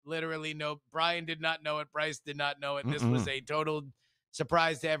knew it. Literally, no. Brian did not know it. Bryce did not know it. This was a total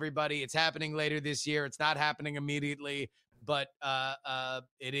surprise to everybody. It's happening later this year. It's not happening immediately, but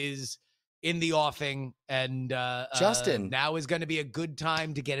it is in the offing, and Justin, now is going to be a good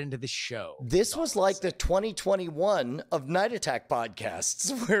time to get into the show. This was like the 2021 of Night Attack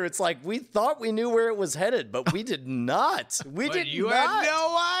podcasts, where it's like we thought we knew where it was headed, but we did not. We did you not. had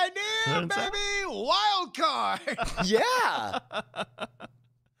no idea. Yeah, baby, wild card. Yeah.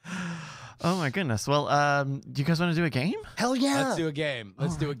 Oh my goodness. Well, do you guys want to do a game? Hell yeah. Let's do a game.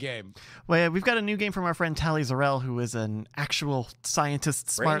 Let's do a game. Well, yeah, we've got a new game from our friend Tally Zarel, who is an actual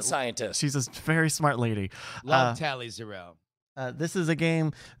scientist, Brain smart scientist. She's a very smart lady. Love Tally Zarel. This is a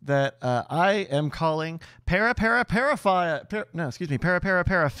game that I am calling paraphilia.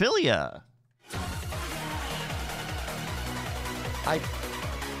 I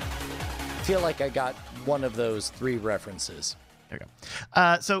feel like I got one of those 3 references. There you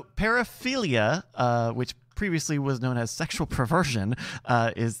go. So paraphilia, which previously was known as sexual perversion,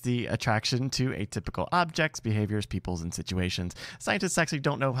 is the attraction to atypical objects, behaviors, peoples, and situations. Scientists actually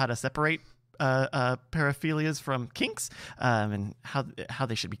don't know how to separate paraphilias from kinks, and how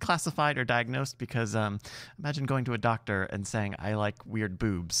they should be classified or diagnosed, because imagine going to a doctor and saying, I like weird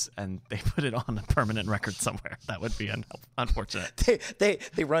boobs, and they put it on a permanent record somewhere. That would be unfortunate.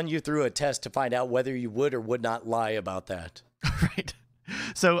 They run you through a test to find out whether you would or would not lie about that. Right.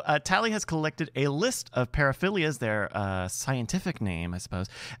 So Tally has collected a list of paraphilias, their scientific name, I suppose.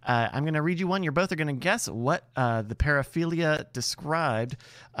 I'm going to read you one. You're both are going to guess what the paraphilia described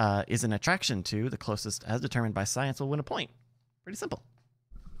is an attraction to. The closest, as determined by science, will win a point. Pretty simple.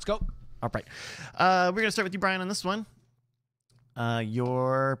 Let's go. All right. We're going to start with you, Brian, on this one. Not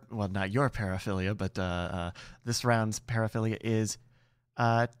your paraphilia, but this round's paraphilia is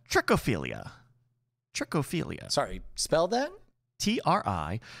trichophilia. Trichophilia. Sorry, spell that?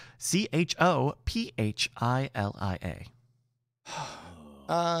 TRICHOPHILIA.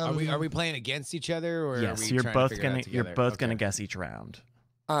 Are we playing against each other, or Yes, are we you're trying both to figure it out you're together? both Okay. gonna guess each round.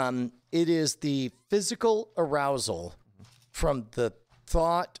 It is the physical arousal from the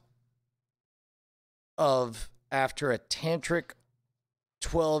thought of, after a tantric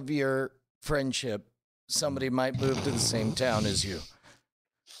 12-year friendship, somebody might move to the same town as you.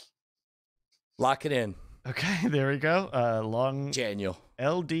 Lock it in. Okay, there we go. Long Daniel.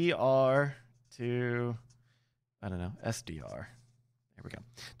 LDR to SDR. There we go.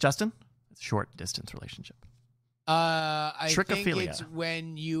 Justin, it's a short distance relationship. I think Trichophilia. it's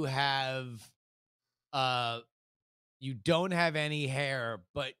when you have, you don't have any hair,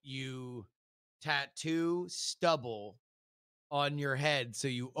 but you tattoo stubble on your head, so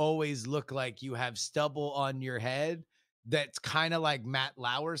you always look like you have stubble on your head. That's kind of like Matt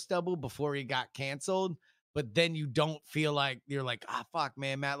Lauer stubble before he got canceled. But then you don't feel like you're like, fuck,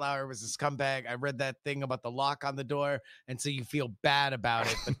 man, Matt Lauer was a scumbag. I read that thing about the lock on the door. And so you feel bad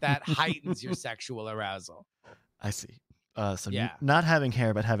about it, but that heightens your sexual arousal. I see. So Yeah. not having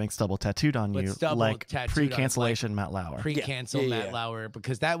hair, but having stubble tattooed on But you, stubble like tattooed on, pre-cancellation Matt Lauer. Pre-cancel Yeah. Matt Lauer,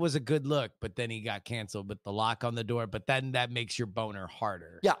 because that was a good look, but then he got canceled with the lock on the door. But then that makes your boner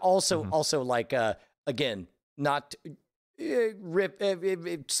harder. Yeah, also like, again, not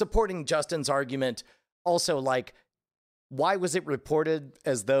supporting Justin's argument. Also, like, why was it reported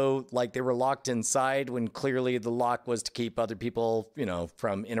as though like they were locked inside when clearly the lock was to keep other people,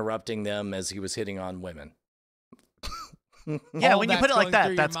 from interrupting them as he was hitting on women? Yeah, All when you that's put it like going that,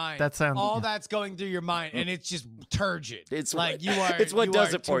 through your mind. that sounds. all yeah. that's going through your mind, and it's just turgid. It's like what- you are. it's what you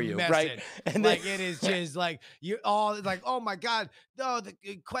does are it for too you, messy. right? And like then- it is just like you all like, oh my god, no, the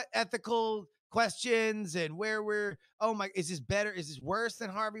ethical questions and where we're. Oh my, is this better? Is this worse than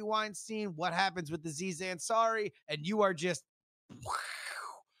Harvey Weinstein? What happens with the Aziz Ansari? And you are just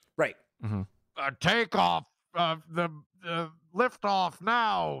Right. takeoff. The lift off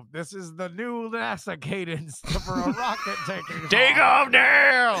now. This is the new NASA cadence for a rocket taking Take off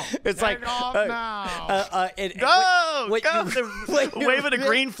now! It's like off now. Go! wait, Go! wait, Waving a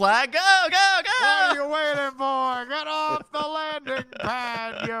green flag. Go! Go! What are Go! you waiting for? Get off the landing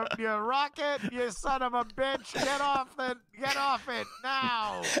pad, you rocket, you son of a bitch! Get off it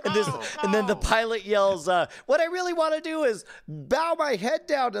now! And then the Go. pilot yells, what I really want to do is bow my head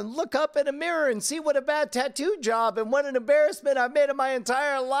down and look up in a mirror and see what a bad tattoo job and what an embarrassment I've made of my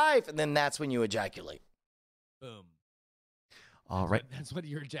entire life. And then that's when you ejaculate. Boom. All right. That's what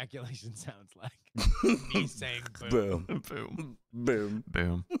your ejaculation sounds like. Me saying boom. Boom. Boom.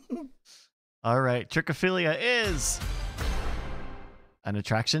 Boom. Boom. All right. Trichophilia is an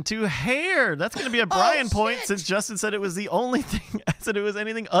attraction to hair. That's going to be a Brian point, shit. since Justin said it was the only thing. I said it was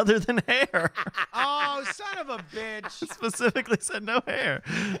anything other than hair. Oh, son of a bitch! Specifically said no hair.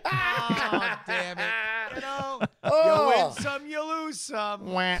 Oh, damn it! You Oh. win some, you lose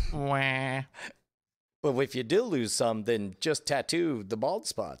some. Wah, wah. Well, if you do lose some, then just tattoo the bald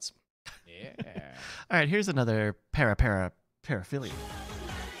spots. Yeah. All right, here's another paraphilia.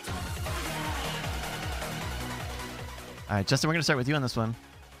 All right, Justin, we're going to start with you on this one.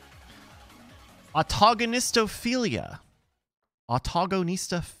 Autogonistophilia.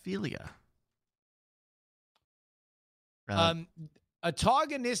 autogonistophilia.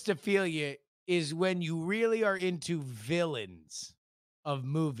 Autogonistophilia is when you really are into villains of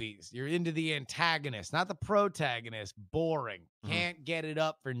movies. You're into the antagonist, not the protagonist. Boring. Can't get it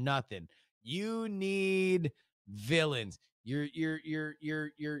up for nothing. You need villains. Your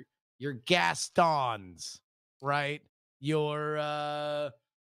Gastons, right? Your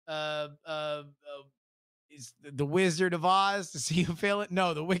is the Wizard of Oz to see you feel it?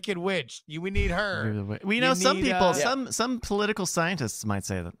 No, the Wicked Witch. We need her. We know some need, people, yeah. some political scientists might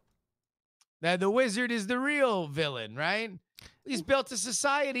say that. Now, the wizard is the real villain, right? He's built a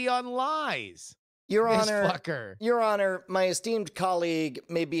society on lies. Your This Honor, fucker. Your Honor, my esteemed colleague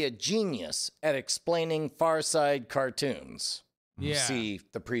may be a genius at explaining Far Side cartoons. Yeah. See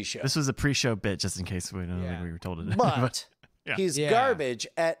the pre-show. This was a pre-show bit, just in case we don't Yeah. think we were told it. But Yeah. he's Yeah. garbage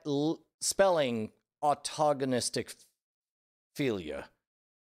at spelling autogonistic philia.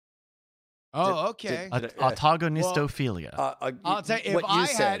 Oh, okay. Autogonistophilia. I'll tell you, what you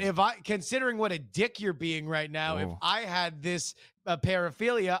said. considering what a dick you're being right now, if Oh. I had this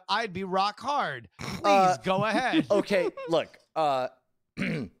paraphilia, I'd be rock hard. Please go ahead. Okay, look.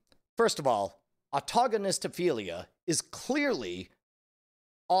 First of all, autogonistophilia is clearly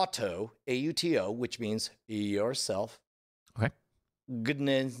auto, A-U-T-O, which means yourself. Okay.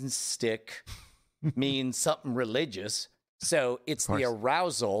 Gnostic means something religious. So it's the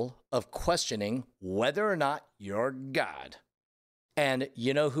arousal of questioning whether or not you're God. And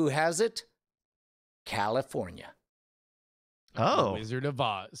you know who has it? California. Oh. Wizard of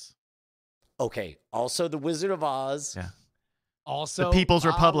Oz. Okay, also the Wizard of Oz. Yeah. Also, The People's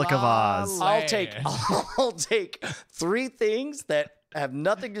Republic of La Oz. La I'll take 3 things that have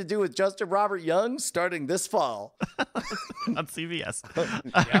nothing to do with Justin Robert Young starting this fall. On CBS.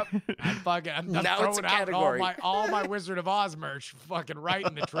 Yep. I'm Now it's a throwing out category. all my Wizard of Oz merch fucking right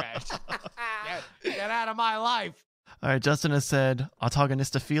in the trash. Get out of my life. All right, Justin has said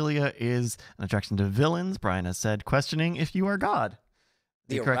autogonistophilia is an attraction to villains. Brian has said questioning if you are God.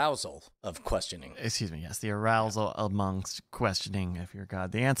 The correct- arousal of questioning. Excuse me, yes, the arousal amongst questioning if you're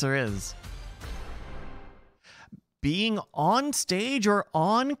God. The answer is being on stage or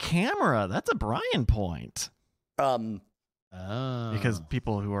on camera. That's a Brian point. Because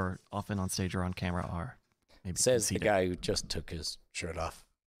people who are often on stage or on camera are maybe Says the conceited. guy who just took his shirt off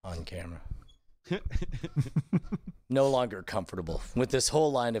on camera. No longer comfortable with this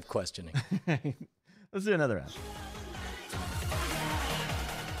whole line of questioning. Let's do another round.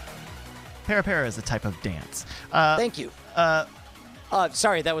 Para is a type of dance. Thank you.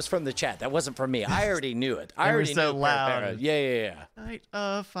 Sorry, that was from the chat. That wasn't from me. I already knew it. I They were already so knew loud. Para. Yeah. Night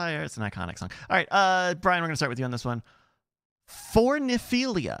of Fire. It's an iconic song. All right, Brian, we're going to start with you on this one.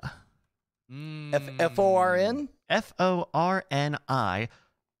 Forniphilia. F-O-R-N?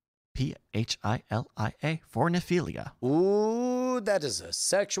 Forniphilia. Forniphilia. Ooh, that is a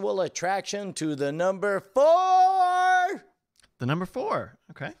sexual attraction to the number 4. The number 4.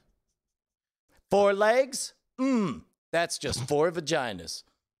 Okay. 4 legs? That's just 4 vaginas.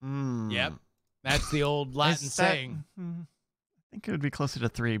 Yep. That's the old Latin Is that- saying. I think it would be closer to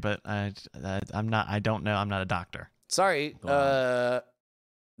 3, but I'm not. I don't know. I'm not a doctor. Sorry.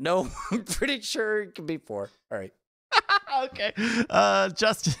 No, I'm pretty sure it could be 4. All right. Okay.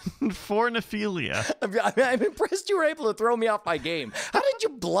 Justin, Forniphilia. I'm impressed you were able to throw me off my game. How did you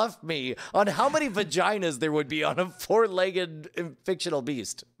bluff me on how many vaginas there would be on a 4-legged fictional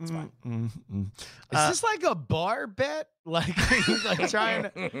beast? It's fine. Is this like a bar bet? Like, trying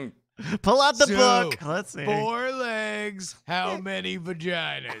to Pull out the So, book. Let's see. 4 legs, how many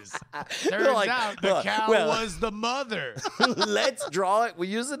vaginas? Turns Like, out the cow well- was the mother. Let's draw it. We're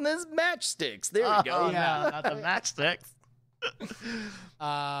using this matchsticks. There we go. Oh, yeah, not the matchsticks.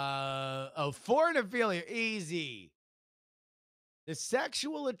 Forniphilia, easy. The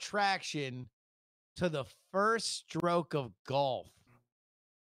sexual attraction to the first stroke of golf,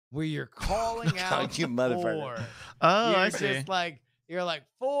 where you're calling out You motherfucker. 4. Oh, You're I see. just like, you're like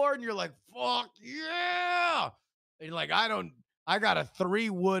 4, and you're like, fuck yeah. And you're like, I got a 3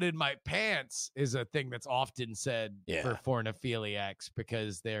 wood in my pants is a thing that's often said Yeah. for forniphiliacs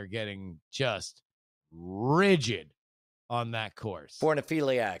because they're getting just rigid on that course.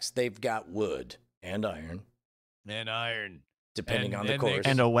 Forniphiliacs, they've got wood and iron, And iron. depending And on the then course.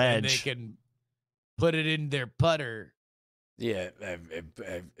 And a And they wedge. can put it in their putter. Yeah,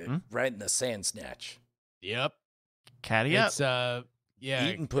 right in the sand snatch. Yep. Caddy up. It's yeah.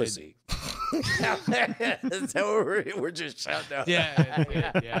 Eating pussy. So we're just shouting out. Yeah,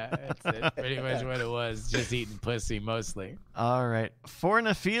 it's pretty much what it was. Just eating pussy mostly. All right.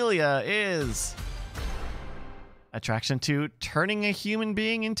 Forniphilia is Attraction 2, turning a human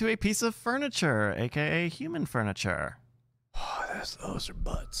being into a piece of furniture, aka human furniture. Oh, those are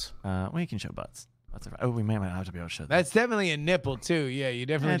butts. Well, you can show butts. We might have to be able to show that. That's definitely a nipple too. Yeah, you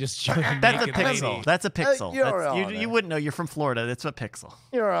definitely just show the That's a naked pixel. lady. That's a pixel. Your You wouldn't know. You're from Florida. It's a pixel.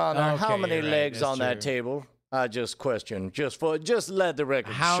 Your Honor, how Okay, many you're right. legs That's on that true. table? I just question. Just let the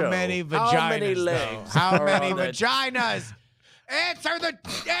record How show. many vaginas? How many though? legs? How are many on that- vaginas? Answer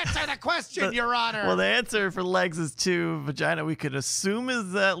the question, Your Honor. Well, the answer for legs is 2. Vagina, we could assume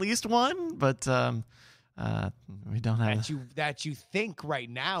is at least 1, but we don't have that you think right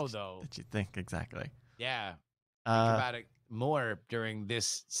now, though. that you think exactly. Yeah. Think Uh, about it more during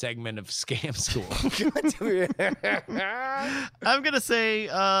this segment of Scam School. I'm gonna say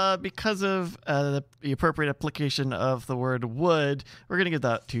because of the appropriate application of the word would, we're gonna give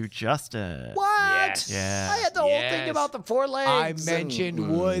that to Justin. What? Yes. Yeah. I had the whole Yes. thing about the 4 I legs. mentioned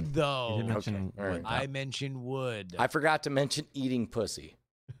and- wood, You though. did mention all right. would. I mentioned wood. I forgot to mention eating pussy.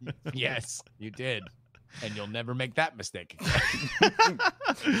 Yes, you did. And you'll never make that mistake again.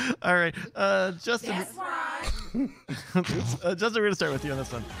 All right, Justin. Justin, we're gonna start with you on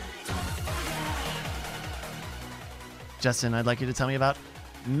this one. Justin, I'd like you to tell me about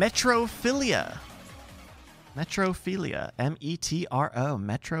metrophilia. Metrophilia. metro.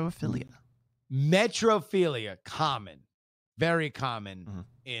 Metrophilia. Metrophilia, common. Very common Mhm.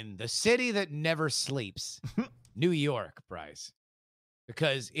 in the city that never sleeps, New York, Bryce.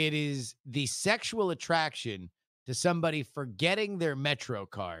 Because it is the sexual attraction to somebody forgetting their Metro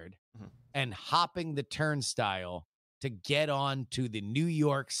card Mhm. and hopping the turnstile to get on to the New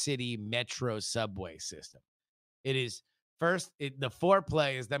York City Metro subway system. It is first, the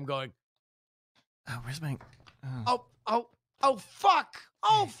foreplay is them going, Oh, where's my? Oh. fuck,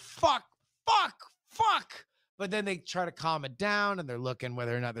 fuck. But then they try to calm it down, and they're looking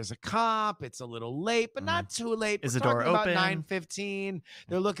whether or not there's a cop. It's a little late, but not too late. Is We're the door talking about open? 9:15.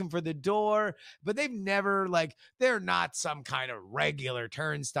 They're looking for the door, but they've never they're not some kind of regular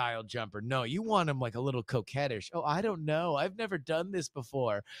turnstile jumper. No, you want them like a little coquettish. Oh, I don't know. I've never done this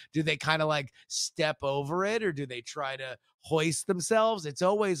before. Do they kind of step over it, or do they try to hoist themselves? It's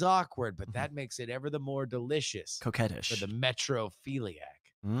always awkward, but that makes it ever the more delicious Coquettish. for the metrophiliac.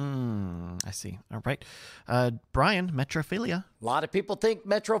 I see. All right. Brian, metrophilia. A lot of people think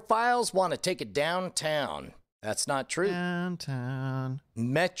metrophiles want to take it downtown. That's not true. Downtown.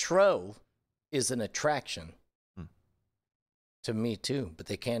 Metro is an attraction Hmm. to me too, but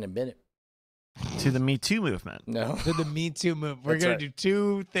they can't admit it. To the Me Too movement. No. To the Me Too movement. We're That's going right. to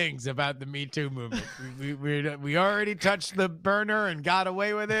do 2 things about the Me Too movement. We already touched the burner and got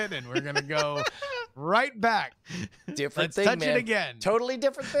away with it, and we're going to go right back. Different Let's thing, touch man. it again. Totally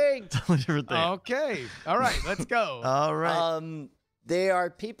different thing. Totally different thing. Okay. All right. Let's go. All right. They are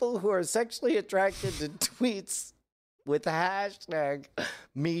people who are sexually attracted to tweets with the hashtag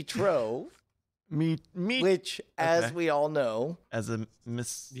metro, me which, as Okay. we all know, as a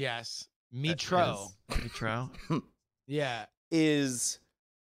miss. Yes. Metro. Metro. Yeah. is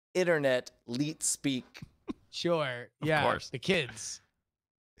internet leet speak. Sure. Yeah. course. The kids.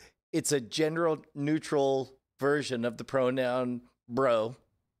 It's a gender neutral version of the pronoun bro.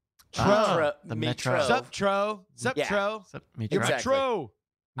 Ah, the Metro. Sup, Tro? Sup, Yeah. Tro? Metro. You're Exactly. Metro.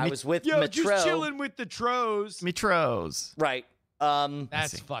 I was with Yo, Metro. just chilling with the Tros. Metros. Right.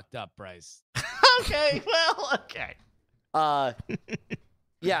 That's see. fucked up, Bryce. Okay. Well, okay.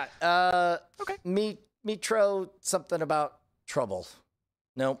 Yeah. Okay. Metro, something about trouble.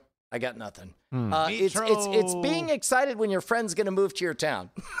 Nope. I got nothing. Hmm. It's Metro. being excited when your friend's gonna move to your town.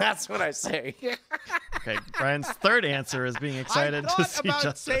 That's what I say. Okay. Brian's third answer is being excited I to thought see about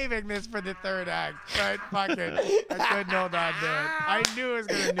Justin. saving this for the third act, but fuck it. I couldn't hold on to it. I knew it was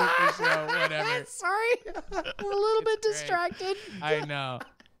going to nuke the show. Whatever. Sorry, I'm a little bit great. distracted. I know.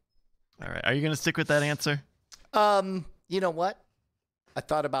 All right. Are you going to stick with that answer? You know what? I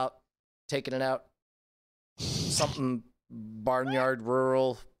thought about taking it out. Something barnyard,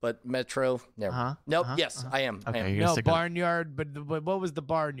 rural, but metro. Never. Uh-huh, Nope. uh-huh, Yes, I am. Okay. I am. You're gonna No, stick with it. barnyard, but what was the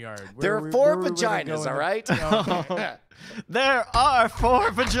barnyard? There are Where 4 we gonna go vaginas, in all the- right? Okay. There are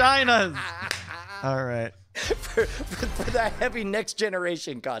 4 vaginas. All right. for that heavy next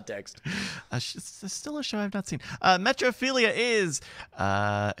generation context. It's still a show I've not seen. Metrophilia is,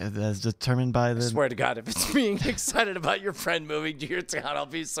 as determined by I the swear to God, if it's being excited about your friend moving to your town, I'll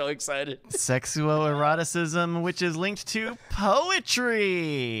be so excited. sexual-eroticism, which is linked to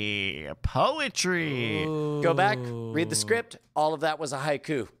poetry. Poetry. Go back, read the script. All of that was a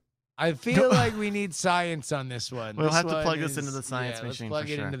haiku. I feel like we need science on this one. We'll This have to one plug this is- into the science machine Let's plug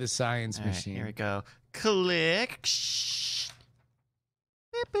for it sure. into the science All right, machine. here we go. Click.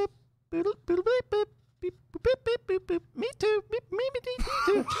 Beep, boop. Boodle, boodle, beep, boop. Beep, boop. Boop, boop, boop, boop. Me too. Beep, me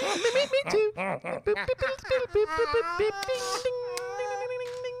too. Me too. Boop, boop, boop, boop, boop, boop, boop, beep, ding, ding, ding, ding,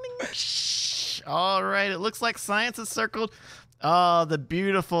 ding, ding. Shh. All right. It looks like Science is circled. Oh, the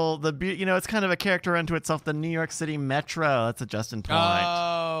beautiful, it's kind of a character unto itself. The New York City Metro. That's a Justin point.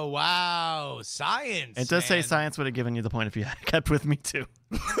 Oh, wow. Science. It does say Science would have given you the point if you had kept with Me Too.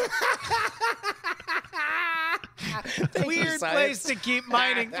 Weird place to keep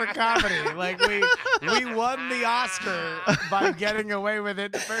mining for comedy. Like we won the Oscar by getting away with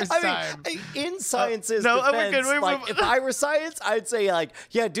it the first time. In Science's no, defense, we're good. like, if I were Science, I'd say, like,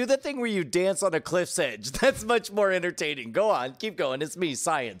 yeah, do the thing where you dance on a cliff's edge. That's much more entertaining. Go on, keep going. It's me,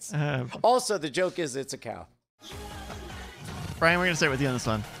 Science. Also, the joke is it's a cow. Brian, we're gonna start with you on this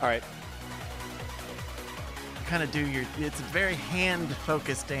one. All right. Kind of it's a very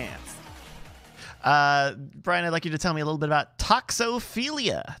hand-focused dance. Brian, I'd like you to tell me a little bit about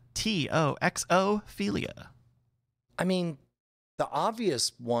toxophilia. Toxophilia. I mean, the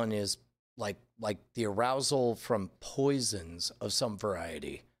obvious one is like the arousal from poisons of some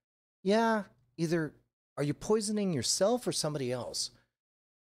variety. Yeah, either are you poisoning yourself or somebody else?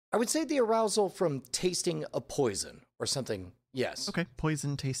 I would say the arousal from tasting a poison or something. Yes. Okay,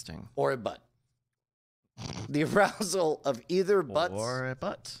 poison tasting. Or a butt. The arousal of either butts or a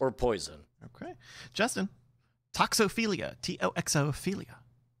butt or poison. Okay. Justin, toxophilia. Toxophilia.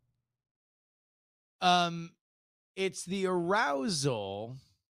 It's the arousal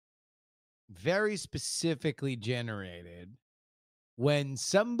very specifically generated when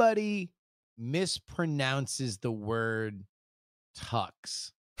somebody mispronounces the word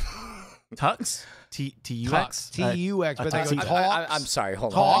tux. Tux? T-U-X? T-U-X, but they go tuxedo. talks. I'm sorry.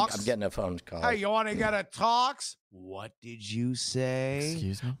 Hold Talks. on. I'm getting a phone call. Hey, you want to get a talks? What did you say?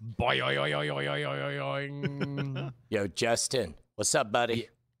 Excuse me? Boing. Yo, Justin. What's up, buddy?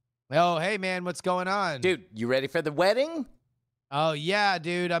 Oh, hey, man. What's going on? Dude, you ready for the wedding? Oh, yeah,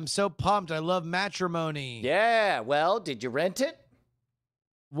 dude. I'm so pumped. I love matrimony. Yeah. Well, did you rent it?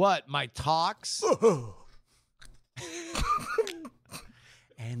 What? My talks?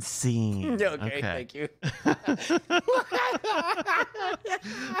 And scene. Okay, thank you. All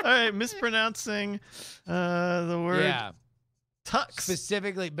right, mispronouncing the word Yeah. tux.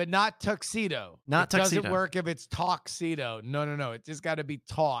 Specifically, but not tuxedo. Not it tuxedo. Doesn't work if it's tuxedo. No. It just got to be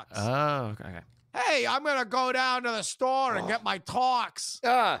talks. Oh, okay. Hey, I'm going to go down to the store and get my talks.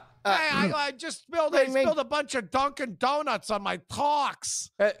 Hey, I just spilled a bunch of Dunkin' Donuts on my talks.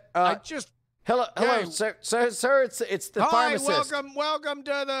 I just... Hello, Hey. sir. It's the Hi, pharmacist. welcome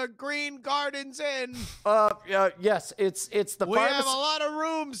to the Green Gardens Inn. Yes, it's the We have pharmacist. a lot of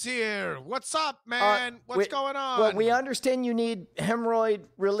rooms here. What's up, man? What's going on? Well, we understand you need hemorrhoid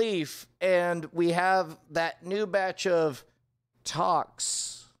relief, and we have that new batch of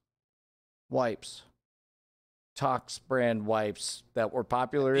Tox wipes. Tox brand wipes that were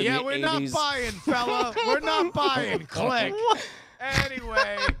popular in the 80s. we're not buying, fella. We're not buying. Click.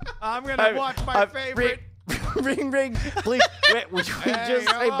 Anyway, I'm going to watch my favorite. Ring. Please, would you just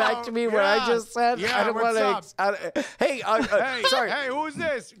say back to me what I just said? Yeah, I don't what's want to. Hey, sorry. Hey, who's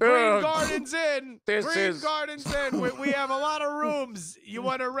this? Green Gardens Inn. This Green is- Gardens Inn. We have a lot of rooms. You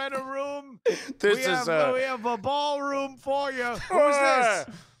want to rent a room? This we is have a ballroom for you. Who's this?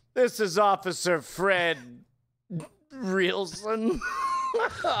 This is Officer Fred Rielson.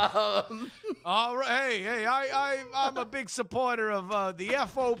 All right. Hey, I'm a big supporter of the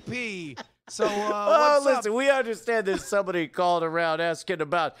FOP. So, what's listen, up? we understand there's somebody called around asking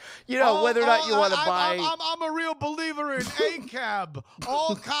about, whether or not you want to buy. I'm a real believer in ACAB.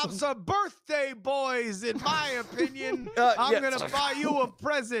 All cops are birthday boys, in my opinion. I'm yeah. going to buy you a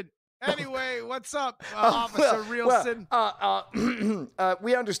present. Anyway, what's up, Officer Rielson?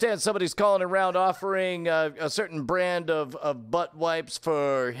 We understand somebody's calling around offering a certain brand of butt wipes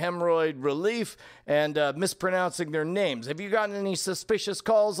for hemorrhoid relief and mispronouncing their names. Have you gotten any suspicious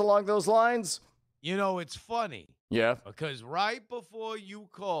calls along those lines? You know, it's funny. Yeah. Because right before you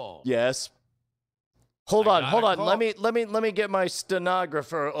called, Yes. Hold on. call. Let me get my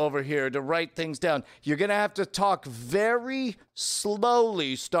stenographer over here to write things down. You're gonna have to talk very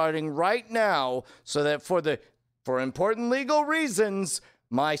slowly, starting right now, so that for important legal reasons,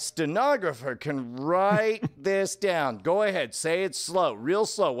 my stenographer can write this down. Go ahead, say it slow, real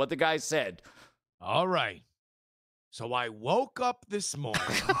slow. What the guy said. all right. So I woke up this morning.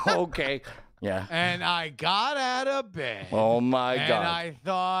 Okay. Yeah. And I got out of bed. Oh my and God. I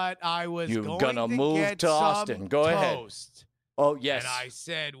thought I was You're going gonna to move get to some Austin. Go ahead. toast. Oh, yes. And I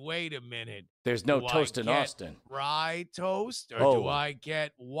said, wait a minute. There's no Do I toast in get Austin. Rye toast or do Oh. I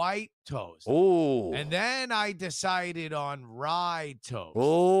get white toast? Oh. And then I decided on rye toast.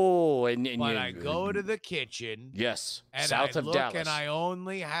 Oh. And But I go to the kitchen. Yes. And South I of look Dallas. and I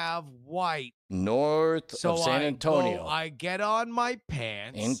only have white. North So of San Antonio. I get on my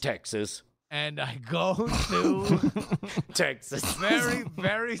pants. In Texas. And I go to Texas. very,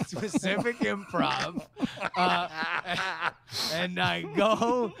 very specific improv. And I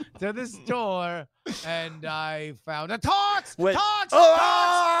go to the store and I found a Tox! With- Tox! Oh,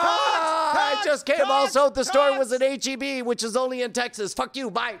 Tox! I just came. Tox! Also, the store Tox! was an HEB, which is only in Texas. Fuck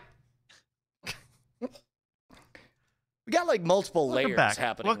you. Bye. We got like multiple layers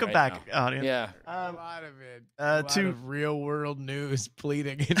happening. Welcome right back, now. audience. Yeah. A lot of it. A lot to- of real world news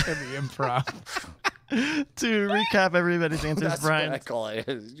bleeding into the improv. To recap everybody's answers, That's what Brian. I call it.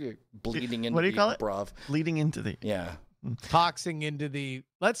 You're bleeding into What do you the call it? improv. Leading into the. Yeah. Toxing into the.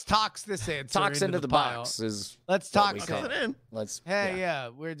 Let's tox this answer. Talks into the pile. box is Let's what we tox call it. It in. Let's. Hey, yeah,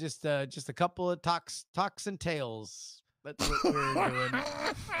 we're just a couple of toxin tails. That's what we're doing.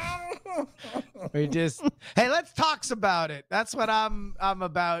 We just hey, let's talks about it. That's what I'm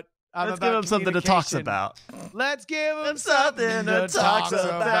about. Let's give him something to talk communication. about. Let's give him Something to talk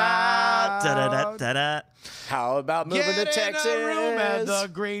about. Da-da-da, da-da. How about moving Get to in Texas? a room at the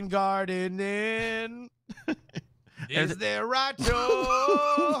Green Garden Inn. Is there right to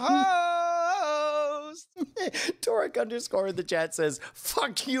host? Torek _ in the chat says,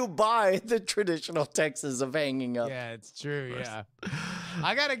 "Fuck you, bye." The traditional Texas of hanging up. Yeah, it's true. Yeah,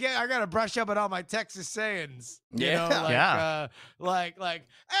 I gotta brush up on all my Texas sayings. You Yeah. know, like, Yeah. like,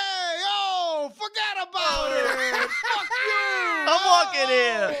 hey, yo, forget about it. Fuck you. I'm walking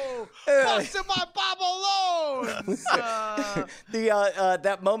in. Busting my Bob Alones.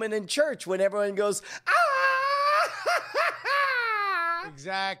 That moment in church when everyone goes, ah!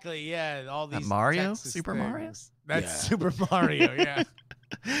 Exactly. Yeah. All these Mario? Texas Super things. Mario? That's Yeah. Super Mario. Yeah.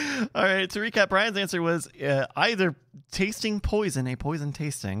 All right. To recap, Brian's answer was either tasting poison, a poison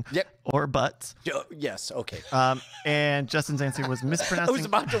tasting, Yep. or butts. Yes, okay. And Justin's answer was I mispronouncing. was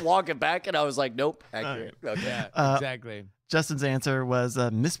about to walk it back, and I was like, nope, accurate. Okay. Yeah. Exactly. Justin's answer was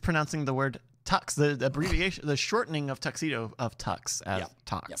mispronouncing the word tux, the abbreviation, the shortening of tuxedo of tux as Yep.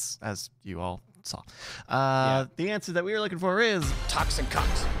 tux, as you all saw. The answer that we were looking for is Toxin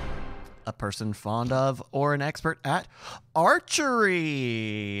cocks. a person fond of or an expert at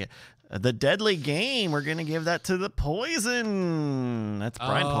archery. The deadly game. We're going to give that to the poison. That's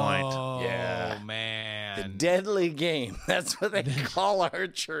Brian Point. Oh, Yeah. man. The deadly game. That's what they call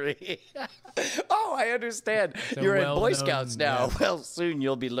archery. Oh, I understand. a You're in Boy well-known- Scouts now. yeah. Well, soon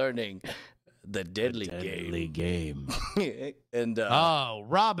you'll be learning the deadly game. And Oh,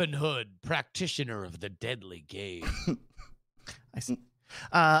 Robin Hood, practitioner of the deadly game. I see.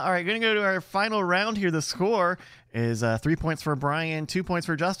 All right, going to go to our final round here. The score is 3 points for Brian, 2 points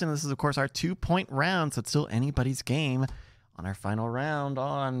for Justin. This is, of course, our 2-point round, so it's still anybody's game on our final round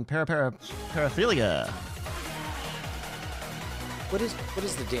on paraphilia. what is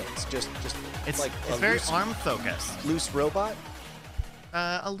the dance? Just It's like it's a very loose, arm focused. loose robot.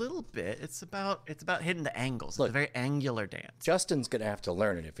 A little bit. It's about hitting the angles. Look. It's a very angular dance. Justin's gonna have to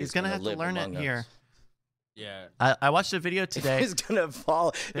learn it if He's going gonna to have to live learn it among here. us. Yeah. I watched a video today. He's gonna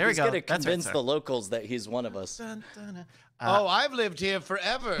fall. There we he's go. gonna That's right, convince sir. the locals that he's one of us. Dun, dun, dun. Oh, I've lived here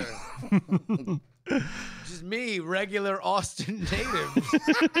forever. Just me, regular Austin native.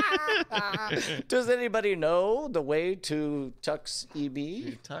 Does anybody know the way to Tux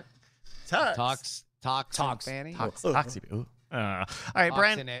EB? Talks, Fanny. Toxie. Ooh. All right,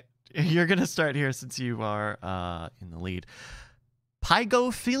 Brian, It. you're going to start here since you are in the lead.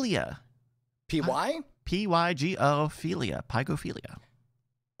 Pygophilia. PY? Pygophilia. Pygophilia.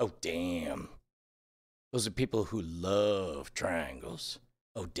 Oh, damn. Those are people who love triangles.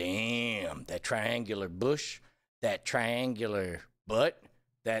 Oh, damn. That triangular bush, that triangular butt,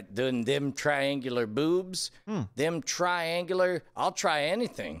 them triangular boobs, them triangular. I'll try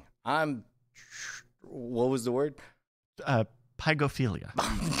anything. What was the word? Pygophilia.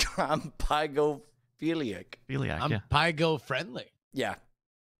 I'm pygophiliac. Philiac, I'm yeah. Pygo friendly. Yeah.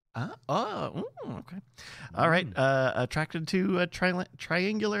 Okay. All right. Attracted to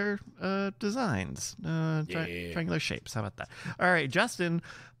triangular designs, triangular shapes. How about that? All right, Justin.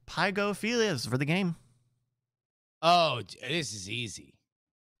 Pygophilias for the game. Oh, this is easy.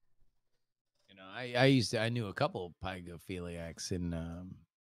 You know, I knew a couple pygophiliacs in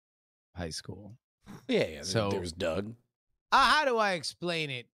high school. Yeah. So- There's Doug. How do I explain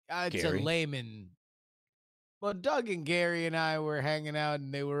it? It's Gary? a layman. Well, Doug and Gary and I were hanging out,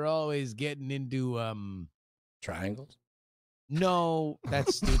 and they were always getting into Triangles. No,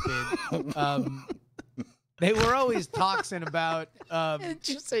 that's stupid. They were always talking about. Did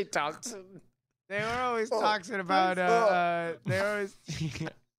you say toxin? They were always talking about. They were always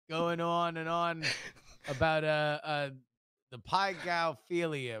going on and on about the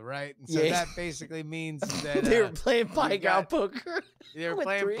Pygophilia, right? And so that basically means that they were playing Pygow poker. They were with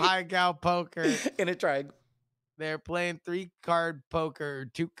playing three. Pygow poker. In a triangle. They're playing 3-card poker, or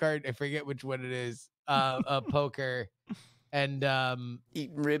 2-card. I forget which one it is. Poker, and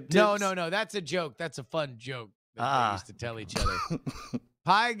Eating rib no, tips. that's a joke. That's a fun joke that they used to tell each other.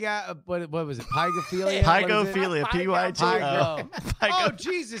 What was it? Pygophilia. Pygophilia. Pygo. Pygo. Oh,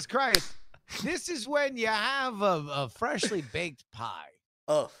 Jesus Christ! This is when you have a freshly baked pie,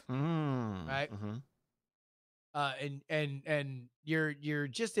 Oh, right? Mm-hmm. And you're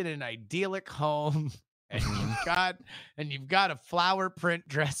just in an idyllic home, and you've got a flower print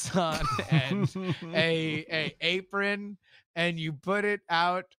dress on and a apron, and you put it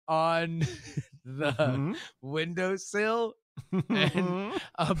out on the windowsill, and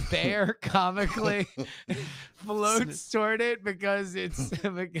a bear comically floats toward it because it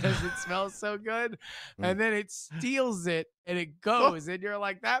smells so good, and then it steals it and it goes, and you're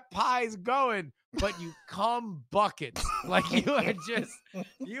like, that pie's going, but you come buckets, like you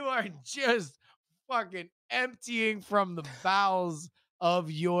are just fucking emptying from the bowels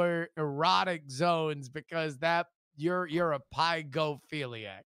of your erotic zones because that you're a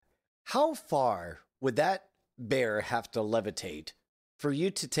pygophiliac. how far would that bear have to levitate for you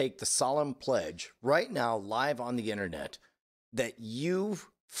to take the solemn pledge right now, live on the internet, that you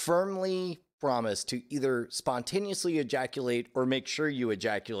firmly promise to either spontaneously ejaculate or make sure you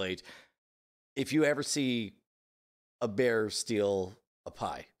ejaculate if you ever see a bear steal a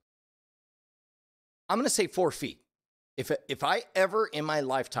pie? I'm going to say 4 feet. If I ever in my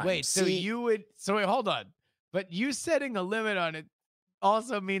lifetime Wait, so wait, hold on. But you setting a limit on it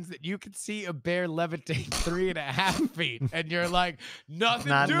also means that you could see a bear levitate 3.5 feet, and you're like, nothing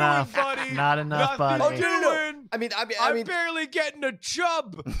Not doing, enough. buddy. Not enough, Nothing buddy. doing. I mean, I'm barely getting a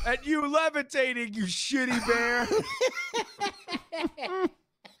chub at you levitating, you shitty bear.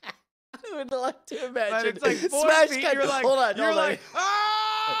 I would like to imagine. But it's like 4 Smash feet. cut. You're like, hold on.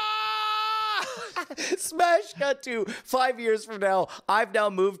 ah! Smash cut to 5 years from now. I've now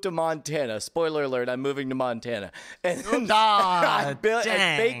moved to Montana. Spoiler alert, I'm moving to Montana. And I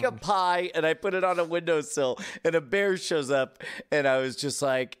bake a pie and I put it on a windowsill and a bear shows up and I was just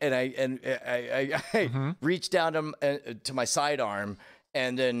like, and I reached down to my sidearm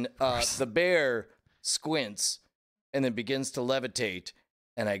and then the bear squints and then begins to levitate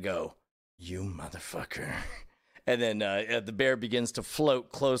and I go, you motherfucker. And then the bear begins to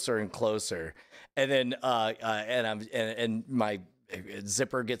float closer and closer. And then and my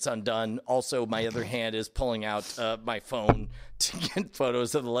zipper gets undone. Also, my other hand is pulling out my phone to get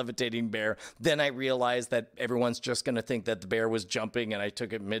photos of the levitating bear. Then I realized that everyone's just going to think that the bear was jumping, and I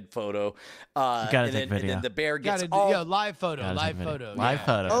took it mid photo. Gotta take video. And then the bear gets live photo. Live photo.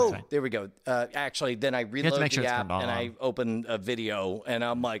 Oh, Right. there we go. Actually, then I reload make sure the it's app turned and on. I open a video, and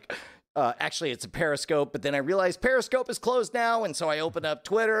I'm like, actually, it's a Periscope, but then I realized Periscope is closed now, and so I opened up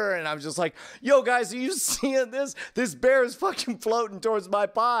Twitter, and I was just like, yo, guys, are you seeing this? This bear is fucking floating towards my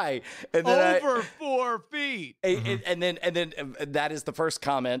pie. And then Over 4 feet. and then that is the first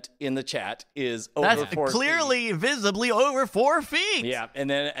comment in the chat is over That's 4 feet. clearly, visibly over 4 feet. Yeah,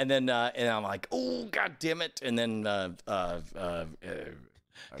 and I'm like, oh, god damn it, and then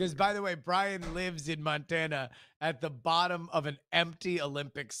Because, by the way, Brian lives in Montana at the bottom of an empty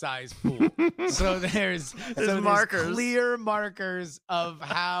Olympic-sized pool. So there's markers. clear markers of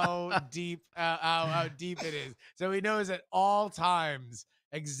how deep how deep it is. So he knows at all times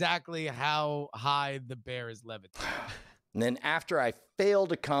exactly how high the bear is levitating. And then after I fail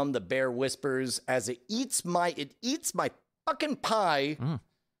to come, the bear whispers as it eats my fucking pie.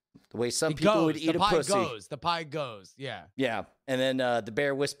 The way some people would eat a pussy. The pie goes. Yeah. Yeah. And then the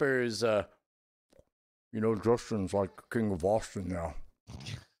bear whispers, Justin's like king of Austin now.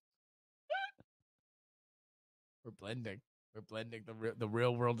 We're blending. The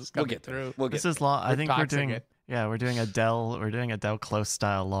real world is coming through. This is long. I think we're toxing doing it. Yeah, we're doing Adele Close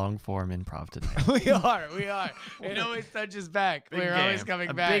style long form improv tonight. We are. It always touches back. We're always coming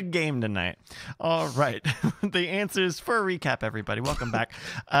a back. big game tonight. All right. The answers for a recap, everybody. Welcome back.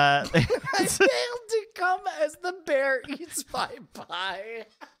 I failed to come as the bear eats my pie.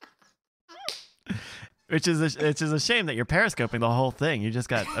 Which is a shame that you're periscoping the whole thing. You just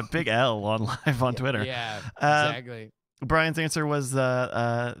got a big L on live on Twitter. Yeah, exactly. Brian's answer was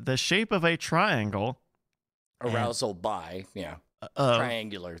the shape of a triangle. Arousal by,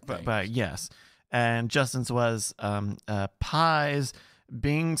 triangular thing. But yes. And Justin's was pies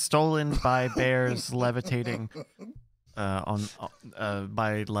being stolen by bears levitating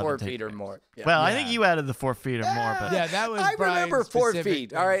by 4 feet or more. Yeah. Well, I think you added the 4 feet or more, but Yeah, that was I remember Brian's 4 specific feet.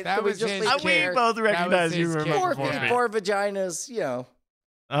 thing. All right, that can we was just his leave we care? both recognize you his remember care. 4 4 feet, feet. 4 vaginas, you know.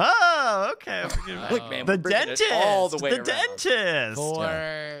 Oh, okay. Look, man, The we're bringing it dentist. all the way the around. dentist.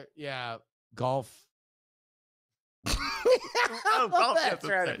 For golf. Oh, That's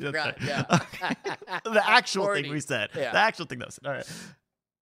right. I forgot. Yeah. The actual 40. thing we said. Yeah. The actual thing that was said. All right.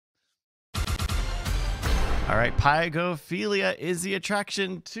 All right. Pygophilia is the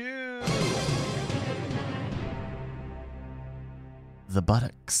attraction to the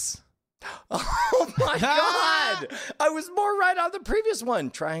buttocks. Oh my God! I was more right on the previous one.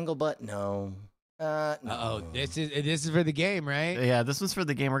 Triangle butt? No. No. Oh, this is for the game, right? Yeah, this was for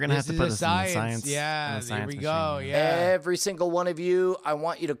the game. We're gonna This have to is put a this in the science. Yeah, in the there science we go. machine. Yeah. Every single one of you, I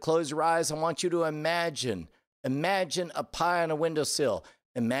want you to close your eyes. I want you to imagine a pie on a windowsill.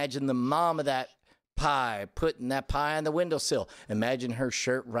 Imagine the mom of that pie putting that pie on the windowsill. Imagine her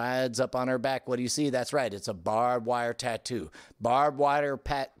shirt rides up on her back. What do you see? That's right. It's a barbed wire tattoo. Barbed wire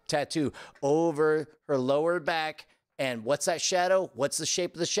tattoo over her lower back. And what's that shadow? What's the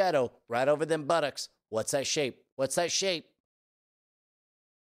shape of the shadow? Right over them buttocks. What's that shape? What's that shape?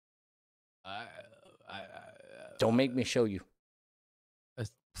 Don't make me show you.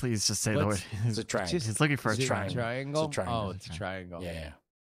 Please just say the word. It's a triangle. He's looking for a Is it triangle. triangle. It's a triangle. Oh, it's a triangle. Yeah.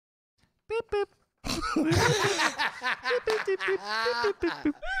 Beep, beep.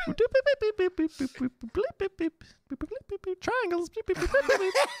 Triangles,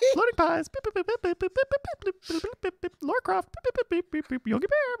 floating pies, Laura Croft, Yogi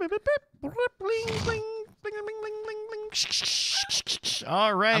Bear,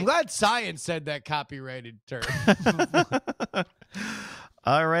 all right. I'm glad science said that copyrighted term.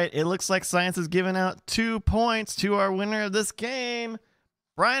 All right, it looks like science is giving out 2 points to our winner of this game,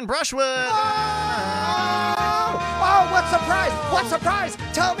 Brian Brushwood. Oh, what surprise! What surprise!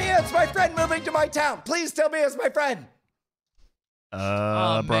 Tell me it's my friend moving to my town. Please tell me it's my friend.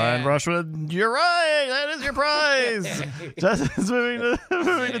 Oh, Brian man. Brushwood, you're right. That is your prize. Justin's moving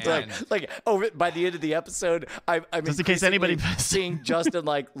to Man. Like over by the end of the episode, I'm Just in case anybody increasingly seeing Justin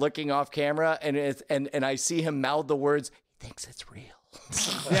like looking off camera, and I see him mouth the words. He thinks it's real.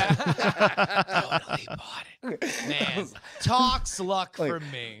 Yeah. Totally bought it. Man, talks luck for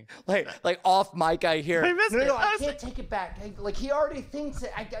me. Like off mic, I hear. I missed it. I can't take it back. Like he already thinks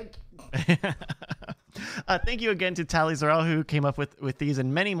it. Thank you again to Tally Zorel, who came up with these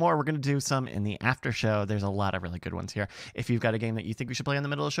and many more. We're going to do some in the after show. There's a lot of really good ones here. If you've got a game that you think we should play in the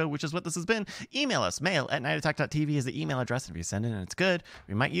middle of the show, which is what this has been, email us. mail@nightattack.tv is the email address. If you send it and it's good,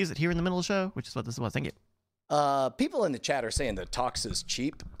 we might use it here in the middle of the show, which is what this was. Thank you. People in the chat are saying that Tox is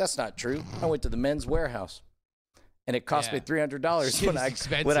cheap. That's not true. I went to the Men's Warehouse, and it cost me $300 Shit when is I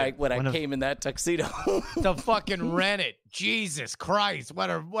expensive. came in that tuxedo. To fucking rent it. Jesus Christ. What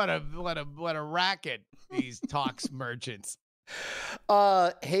a racket, these talks merchants.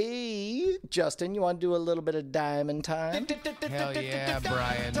 Hey, Justin, you want to do a little bit of diamond time? Hell yeah,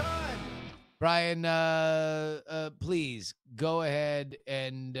 Brian. Brian, please go ahead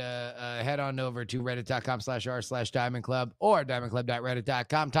and head on over to reddit.com/r/Diamond Club or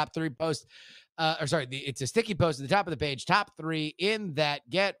diamondclub.reddit.com. Top 3 post. It's a sticky post at the top of the page. Top 3 in that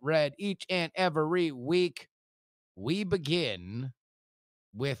get read each and every week. We begin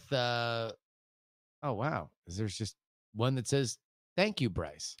with, oh, wow. There's just one that says, thank you,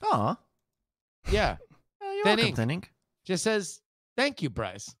 Bryce. Aw. Yeah. You're Thin welcome, ink. Thin Ink. Just says, thank you,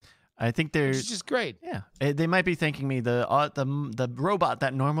 Bryce. I think they're It's just great. yeah. They might be thanking me. The robot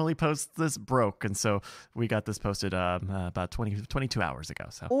that normally posts this broke, and so we got this posted about 22 hours ago.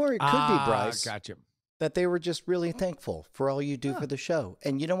 So Or it could be, Bryce, Gotcha. that they were just really thankful for all you do for the show.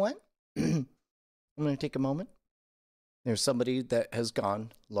 And you know what? I'm going to take a moment. There's somebody that has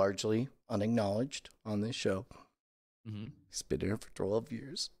gone largely unacknowledged on this show. Mm-hmm. He's been here for 12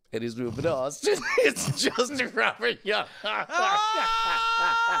 years. And he's moving to Austin. It's Justin Robert Young.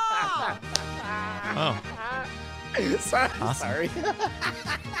 oh, Sorry. Awesome. Sorry.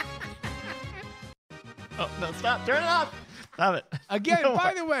 oh no! Stop! Turn it off! Stop it! Again, No.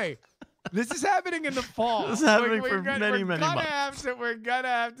 by the way, this is happening in the fall. This is happening We're for gonna- many, we're many gonna months. We're gonna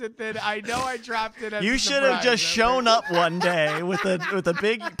have to. Then I know I dropped it. As You a should have surprise. just shown up one day with the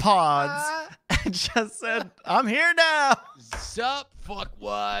big pods and just said, "I'm here now." Sup,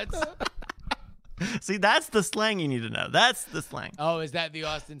 fuckwats. See, that's the slang you need to know. That's the slang. Oh, is that the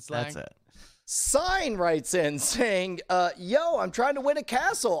Austin slang? That's it. Sign writes in saying, yo, I'm trying to win a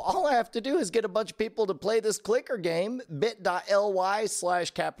castle. All I have to do is get a bunch of people to play this clicker game,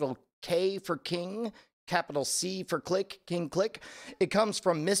 bit.ly/capital K for King, capital C for Click, King Click. It comes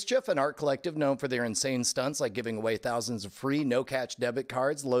from Mischief, an art collective known for their insane stunts like giving away thousands of free no-catch debit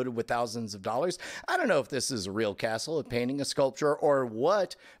cards loaded with thousands of dollars. I don't know if this is a real castle, a painting, a sculpture, or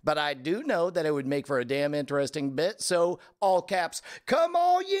what, but I do know that it would make for a damn interesting bit. So, all caps, come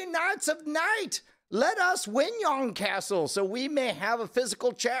all ye knights of night! Let us win yon castle so we may have a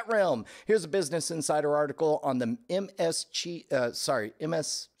physical chat realm. Here's a Business Insider article on the MSCHF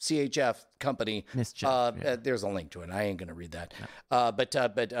company. Mischief, yeah. There's a link to it. I ain't going to read that. No. But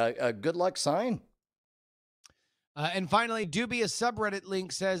good luck sign. And finally, Doobie, a subreddit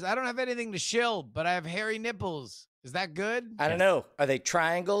link says, I don't have anything to shill, but I have hairy nipples. Is that good? I don't know. Are they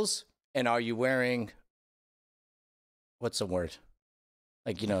triangles? And are you wearing, what's the word?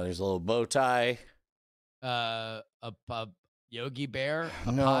 Like, there's a little bow tie. A Yogi Bear?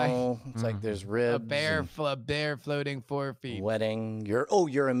 No, it's like there's ribs. A bear floating 4 feet. Wedding.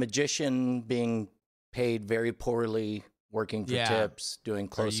 You're a magician being paid very poorly, working for tips, doing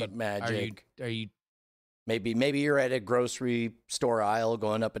close-up magic. Are you? Maybe you're at a grocery store aisle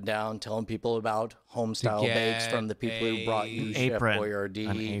going up and down telling people about home-style bakes from the people who brought you Chef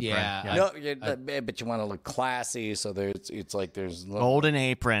Boyardee. Yeah. No, but you want to look classy, so it's like there's... Golden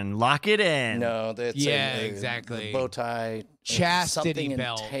apron. Lock it in. No, that's... exactly. The bow tie. Chastity something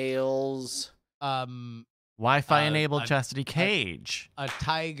belt. Entails. Wi-Fi-enabled chastity cage. A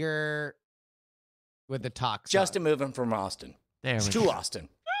tiger with a toxin. Justin moving from Austin. There we to go. Austin.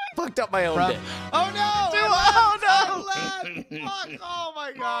 Fucked up my own bit. Oh, no! Oh, no! Fuck. Oh,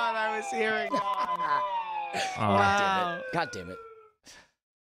 my God. I was hearing God damn it.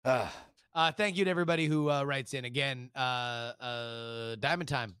 Thank you to everybody who writes in. Again, Diamond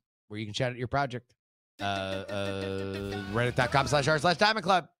Time, where you can chat at your project. Reddit.com/r/Diamond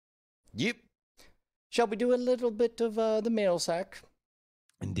Club. Yep. Shall we do a little bit of the mail sack?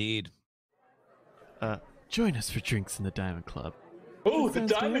 Indeed. Join us for drinks in the Diamond Club. Oh, the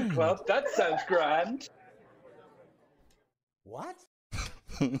Diamond Club. That sounds grand. What?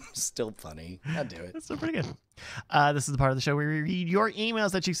 Still funny. I'll do it. That's still pretty good. This is the part of the show where we read your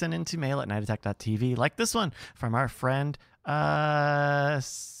emails that you send in to mail@nightattack.tv, like this one from our friend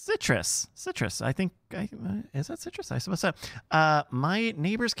Citrus. I think, is that Citrus? I suppose so. My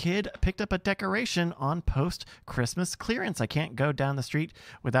neighbor's kid picked up a decoration on post-Christmas clearance. I can't go down the street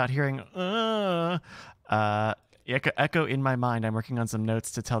without hearing, echo in my mind. I'm working on some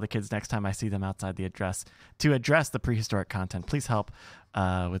notes to tell the kids next time I see them outside the address to address the prehistoric content. Please help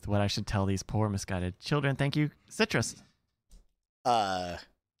with what I should tell these poor misguided children. Thank you, Citrus. See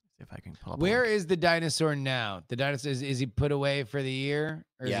if I can pull up. Where is the dinosaur now? The dinosaur is he put away for the year,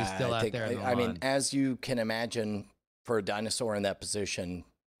 or is he still out there? I mean, as you can imagine, for a dinosaur in that position,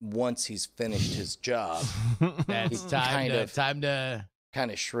 once he's finished his job, that's time to kind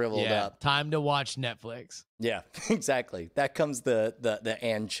of shriveled up. Time to watch Netflix. Yeah, exactly. That comes the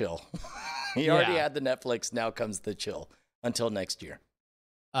and chill. He already had the Netflix. Now comes the chill until next year.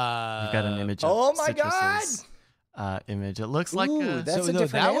 We've got an image. Of oh my God! Image. It looks like that's a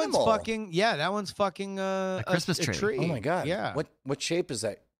different animal. That one's fucking a Christmas tree. Oh my God! Yeah. What shape is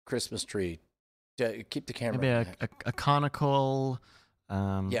that Christmas tree? Keep the camera. Maybe a conical. But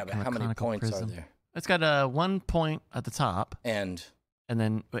how many points prism. are there? It's got 1 point at the top, and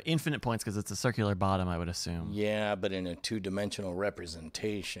then infinite points because it's a circular bottom, I would assume. Yeah, but in a two-dimensional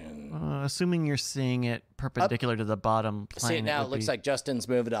representation. Assuming you're seeing it perpendicular to the bottom plane. See it now. It looks like Justin's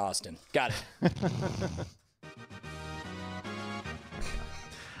moving to Austin. Got it.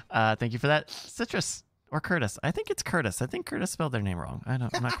 Thank you for that, Citrus or Curtis. I think it's Curtis. I think Curtis spelled their name wrong. I'm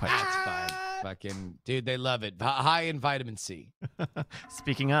not quite sure. That's fine. Fucking dude, they love it. High in vitamin C.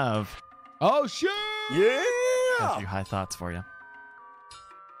 Speaking of, oh shit! Yeah, a few high thoughts for you.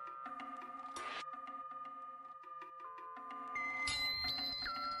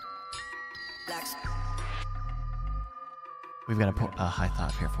 We've got a high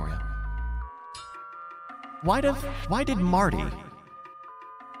thought here for you. Why did Marty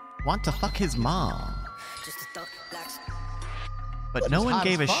want to fuck his mom? But no one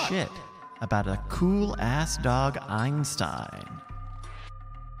gave a shit about a cool-ass dog Einstein.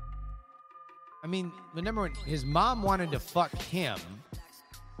 I mean, remember when his mom wanted to fuck him,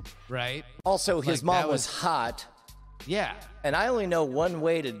 right? Also, his mom was hot. Yeah. And I only know one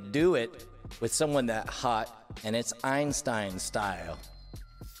way to do it with someone that hot, and it's Einstein style.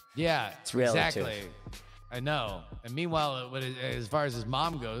 Yeah, it's relative. Exactly. I know. And meanwhile, as far as his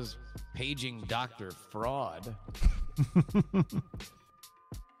mom goes, paging Dr. Fraud.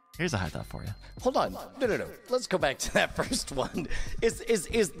 Here's a high thought for you. Hold on. No. Let's go back to that first one.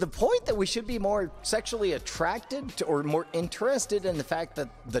 Is the point that we should be more sexually attracted to, or more interested in the fact that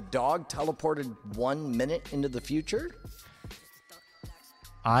the dog teleported 1 minute into the future?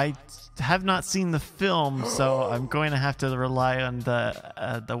 I have not seen the film, so I'm going to have to rely on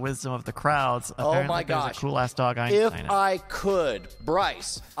the wisdom of the crowds. Oh my There's gosh. a cool ass dog. If I could,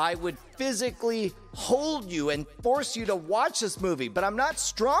 Bryce, I would physically hold you and force you to watch this movie, but I'm not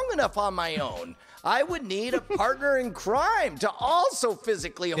strong enough on my own. I would need a partner in crime to also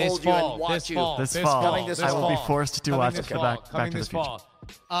physically hold you and watch you. This fall, Coming this I will be fall. forced to watch Back to the this Future.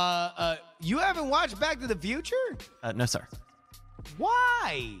 fall. You haven't watched Back to the Future? No, sir.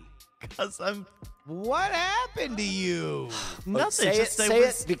 Why? Because I'm What happened to you? nothing. Say Just it, it say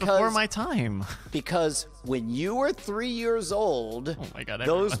was it, because- before my time. Because when you were 3 years old, Oh my God,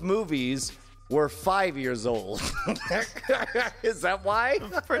 those everyone. movies were 5 years old. Is that why?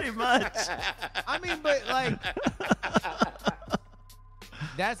 Pretty much. I mean, but like,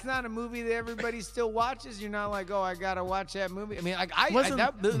 that's not a movie that everybody still watches. You're not like, oh, I gotta watch that movie. I mean, like,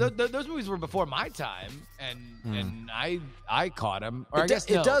 those movies were before my time, and I caught them. Or I guess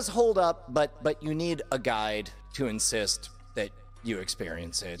It no. does hold up, but you need a guide to insist that you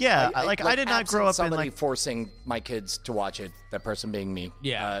experience it. Yeah, I did not grow up in, somebody like- forcing my kids to watch it. That person being me.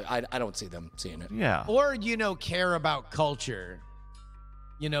 Yeah. I don't see them seeing it. Yeah. Or care about culture.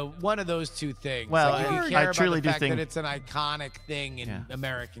 One of those two things. Well, like, if you I care about truly the do fact think- that it's an iconic thing in Yeah.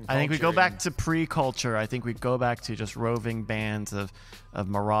 American culture. I think we go back to pre-culture. I think we go back to just roving bands of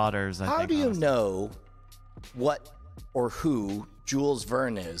marauders. How do you know what or who Jules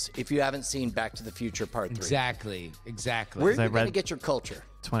Verne is if you haven't seen Back to the Future Part 3? Exactly. Where are I you going to read- get your culture?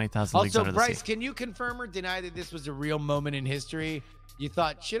 20,000 Leagues Also, Under the Bryce, Sea. can you confirm or deny that this was a real moment in history? You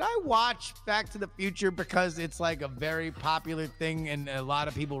thought, should I watch Back to the Future because it's like a very popular thing and a lot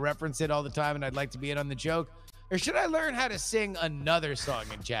of people reference it all the time and I'd like to be in on the joke? Or should I learn how to sing another song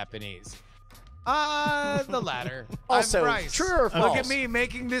in Japanese? The latter. Also, I'm Bryce. true or Look false? at me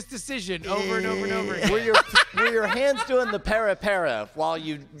making this decision over and over and over again. Were your hands doing the para while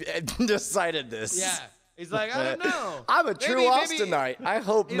you decided this? Yeah. He's like, I don't know. I'm a true Maybe- Austinite. I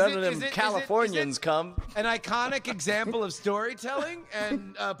hope Is none it- of is them it- is it- Californians come. An iconic example of storytelling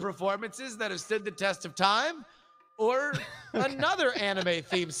and performances that have stood the test of time, or another anime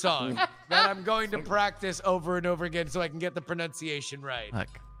theme song that I'm going to practice over and over again so I can get the pronunciation right. Look.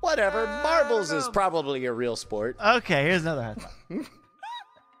 Whatever. Marbles don't is know. probably a real sport. Okay, here's another high thought.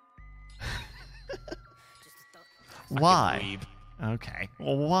 Why? Okay.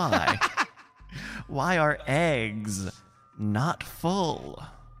 Well, why? Why are eggs not full?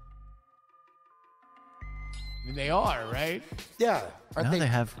 I mean, they are, right? Yeah. No,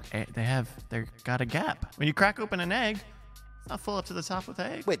 they've got a gap. When you crack open an egg, it's not full up to the top with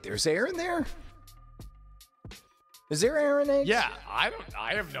egg. Wait, there's air in there? Is there air in eggs? Yeah,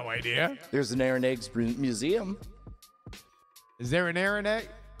 I have no idea. There's an air in eggs museum. Is there an heir to egg?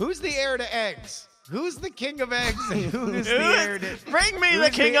 Who's the heir to eggs? Who's the king of eggs? And who is the heir to Bring me who's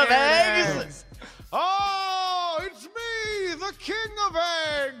the king of heir to eggs! Oh, it's me, the king of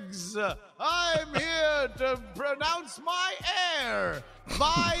eggs. I'm here to pronounce my heir,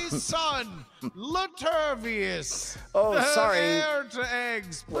 my son, Laturvius. Oh, the sorry. heir to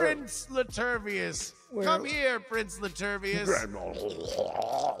eggs, Prince Laturvius. Come here, Prince Laturvius.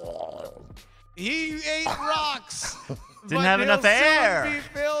 He ate rocks. Didn't but have enough he'll soon air.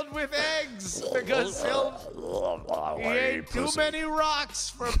 Be filled with eggs because he ate too many rocks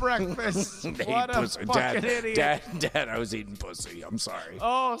for breakfast. What a fucking idiot! Dad, I was eating pussy. I'm sorry.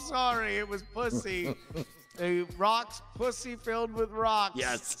 Oh, sorry, it was pussy. A rocks, pussy filled with rocks.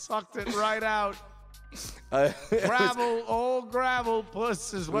 Yes. Sucked it right out. Old gravel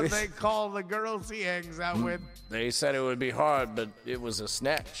puss is what they call the girls he hangs out with. They said it would be hard, but it was a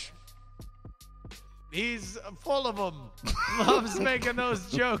snatch. He's full of them. Loves making those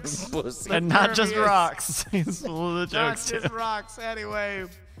jokes. Pussy. And not just Laturvius. rocks. He's full of the Not jokes, just too. rocks. Anyway,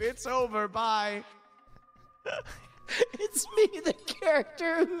 it's over. Bye. It's me, the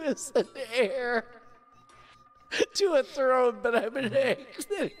character who is an heir to a throne, but I'm an egg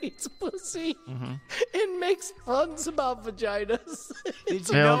that eats pussy and makes puns about vaginas. Did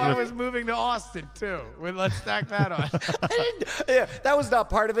you know Filled I with- was moving to Austin too? Well, let's stack that on. Yeah, that was not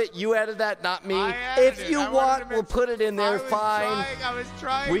part of it. You added that, not me. I added If it. you I wanted want, to we'll make- put it in there. I was Fine. I was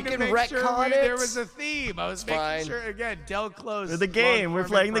trying We to can make sure retcon there it. was a theme. I was making fine. sure again. Del Close. The game. We're long-form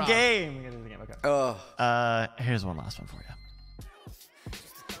playing the improv. game. We're gonna do the game. Okay. Oh, Here's one last one for you.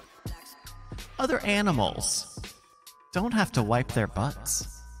 Other animals don't have to wipe their butts.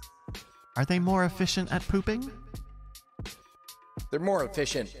 Are they more efficient at pooping? They're more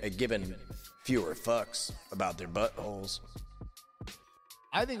efficient at giving fewer fucks about their buttholes.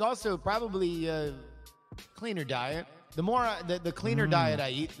 I think also probably cleaner diet. The more the cleaner diet I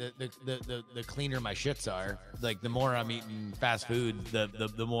eat, the cleaner my shits are. Like the more I'm eating fast food,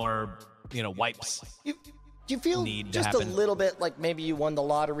 the more wipes. Do you feel Need to just a happen. little bit like maybe you won the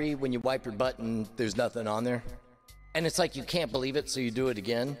lottery when you wipe your butt and there's nothing on there? And it's like you can't believe it, so you do it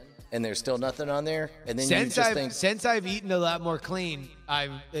again, and there's still nothing on there, and then you just think, Since I've eaten a lot more clean,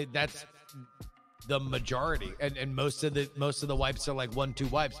 that's the majority, and most of the wipes are like 1-2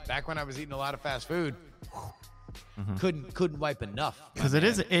 wipes. Back when I was eating a lot of fast food, couldn't wipe enough. Because it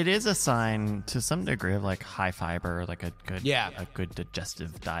is a sign to some degree of like high fiber, like a good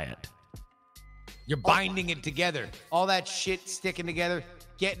digestive diet. You're binding it together. All that shit sticking together,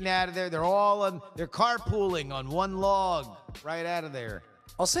 getting out of there. They're carpooling on one log, right out of there.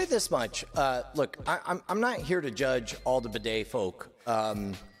 I'll say this much. Look, I'm not here to judge all the bidet folk.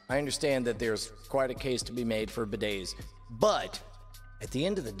 I understand that there's quite a case to be made for bidets, but at the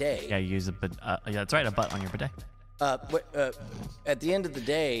end of the day, Yeah, you use a that's right, a butt on your bidet. at the end of the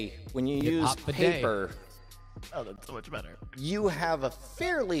day, when you use pop bidet. paper, Oh, that's so much better. you have a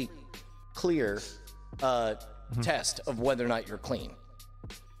fairly clear test of whether or not you're clean.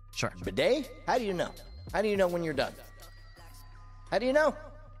 Sure. Bidet? How do you know? How do you know when you're done? How do you know?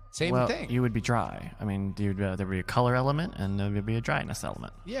 Same Well, thing. you would be dry. I mean, there would be a color element and there would be a dryness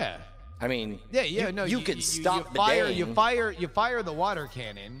element. Yeah. I mean, You could stop you bideting. you fire the water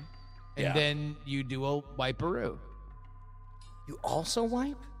cannon, and Yeah. then you do a wiperoo. You also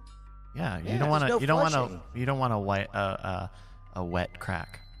wipe? Yeah, you Yeah, don't want there's to. no You don't want flushing. to. You don't want a wet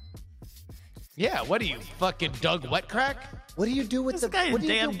crack. Yeah, what are you, fucking Doug Wet Crack? What do you do with This the guy is what do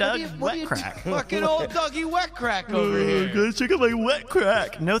you damn do- Doug what do you- what do Wet you do- Crack. Fucking old Dougie Wet Crack over here. Guys, check out my wet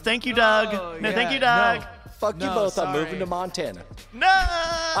crack. No, thank you, Doug. Oh, no, yeah, thank you, Doug. no. Fuck you No, both. I'm sorry. moving to Montana. No.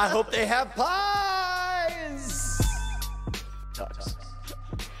 I hope they have pies.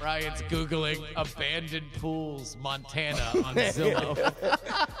 Ryan's Googling abandoned pools, Montana on Zillow.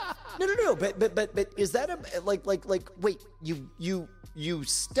 No. But is that a like? Wait, you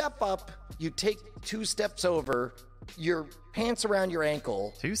step up. You take 2 steps over. Your pants around your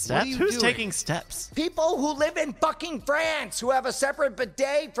ankle. 2 steps. you Who's doing? taking steps? People who live in fucking France who have a separate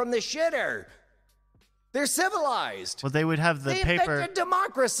bidet from the shitter. They're civilized. Well, they would have the They paper. invented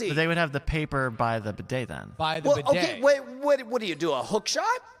democracy. But they would have the paper by the bidet then. By the well, bidet. okay, wait, what do you do? A hook shot?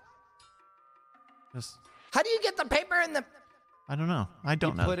 Just, How do you get the paper in the? I don't know. I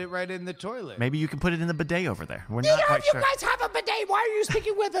don't know. Put it right in the toilet. Maybe you can put it in the bidet over there. We're Neither not quite of you sure. guys have a bidet. Why are you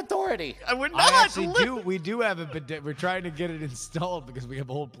speaking with authority? We're I not. actually do. We do have a bidet. We're trying to get it installed because we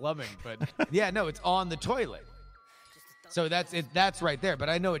have old plumbing. But yeah, no, it's on the toilet. So that's it. That's right there. But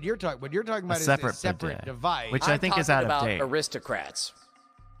I know what you're talking. What you're talking about is a separate separate bidet. device. Which I think is talking out of about date. aristocrats.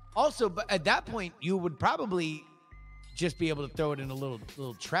 Also, but at that point, you would probably just be able to throw it in a little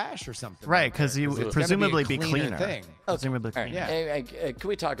trash or something. Right, because you it's would gotta be a presumably be cleaner cleaner. thing. Presumably All right. cleaner. Yeah. Can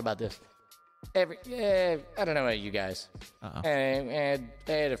we talk about this? I don't know about you guys. Uh-oh. I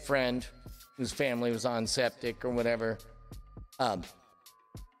had a friend whose family was on septic or whatever.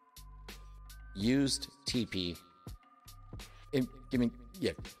 Used TP. Give me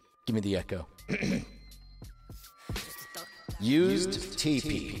the echo. Used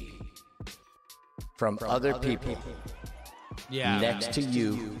TP from other people Yeah. next to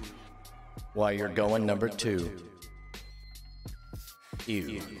you while you're going number 2.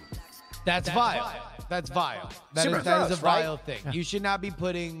 Ew. That's vile. That's vile. That Super is a gross, right? vile thing. You should not be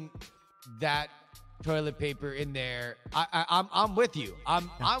putting that toilet paper in there. I'm with you.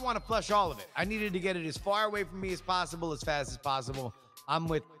 I want to flush all of it. I needed to get it as far away from me as possible, as fast as possible. I'm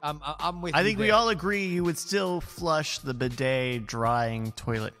with I you think we there. all agree you would still flush the bidet drying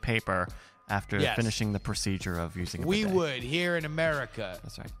toilet paper after Yes. finishing the procedure of using a We bidet. would here in America.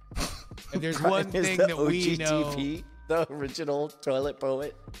 That's right. If there's one Is thing the that we know, OGTP the original toilet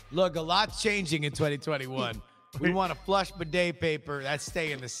poet? look, a lot's changing in 2021. We want to flush bidet paper. That's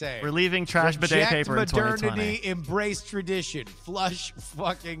staying the same. We're leaving trash bidet Reject paper in modernity, 2020. embrace tradition. Flush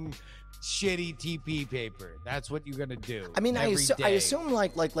fucking shitty TP paper. That's what you're gonna do. I mean, I every day. assume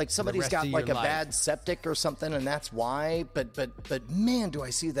like somebody's rest got of like your a life. bad septic or something, and that's why. But man, do I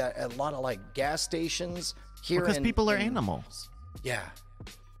see that at a lot of like gas stations here. Because in- people are in- animals. Yeah,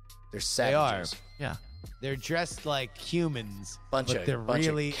 they're They are. savages. Yeah. They're dressed like humans, Bunch but of they're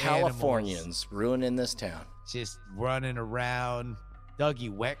really of Californians animals, ruining this town. just running around.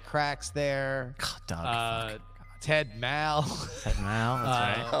 Dougie Wet Cracks there. God, Doug. Uh, fuck. God. Ted Mal. Ted Mal, that's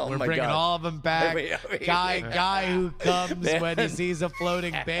right. Oh We're my bringing God. all of them back. Guy who comes when he sees a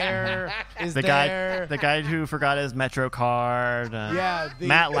floating bear is The there. guy who forgot his Metro card. Yeah,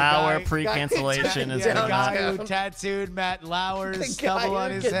 Matt the Lauer guy- pre-cancellation is the going guy on. who tattooed Matt Lauer's The guy stubble who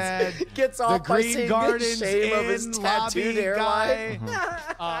on his gets- head. gets the off by Green seeing the Gardens shame of his Inn tattooed lobby hairline.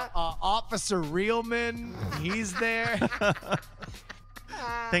 guy. Officer Reelman, he's there.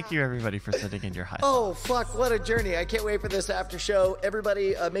 Thank you, everybody, for sending in your high. Oh, fuck, what a journey. I can't wait for this after show.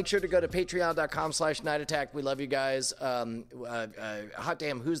 Everybody, make sure to go to patreon.com/Night Attack. We love you guys. Hot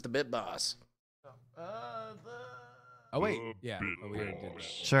damn, who's the bit boss? Oh, wait. Yeah. We already did that.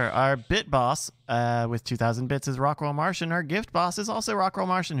 Sure. Our bit boss with 2,000 bits is Rockroll Martian. Our gift boss is also Rockroll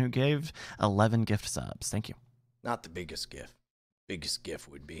Martian, who gave 11 gift subs. Thank you. Not the biggest gift. Biggest gift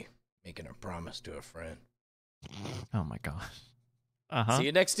would be making a promise to a friend. Oh, my gosh. Uh-huh. See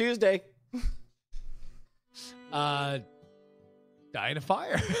you next Tuesday. Die in a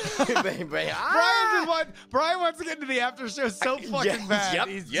fire. Ah! Brian wants to get into the after show so fucking bad.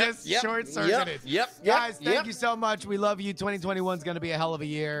 He's just short-circuited. Guys, thank you so much. We love you. 2021 is going to be a hell of a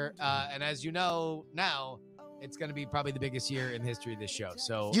year. And as you know now, it's going to be probably the biggest year in the history of this show.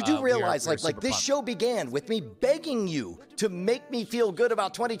 So You do we realize, are like super this pumped. show began with me begging you to make me feel good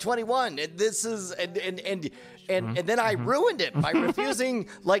about 2021. And this is and then I ruined it by refusing.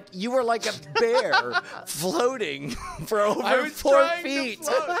 Like you were like a bear floating for over 4 feet.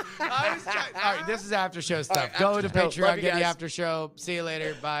 All right, this is after show stuff. Go to after show. Love Patreon, you get the guys. after show. See you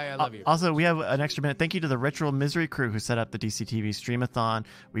later. Bye. I love you. Also, we have an extra minute. Thank you to the Ritual Misery crew who set up the DCTV Streamathon.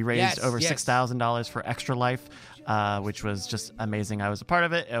 We raised over $6,000 for Extra Life, which was just amazing. I was a part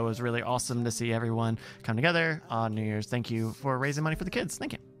of it. It was really awesome to see everyone come together on New Year's. Thank you for raising money for the kids.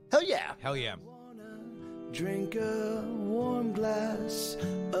 Thank you. Hell yeah. Hell yeah. Drink a warm glass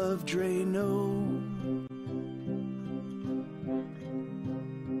of Drano.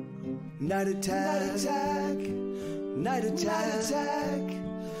 Night attack, night attack,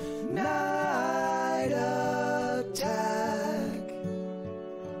 night attack,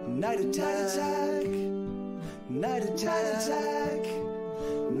 night attack, night attack,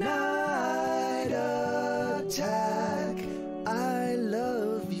 night attack. I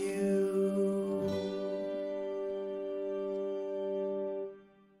love you.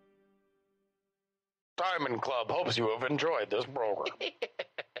 Diamond Club hopes you have enjoyed this program.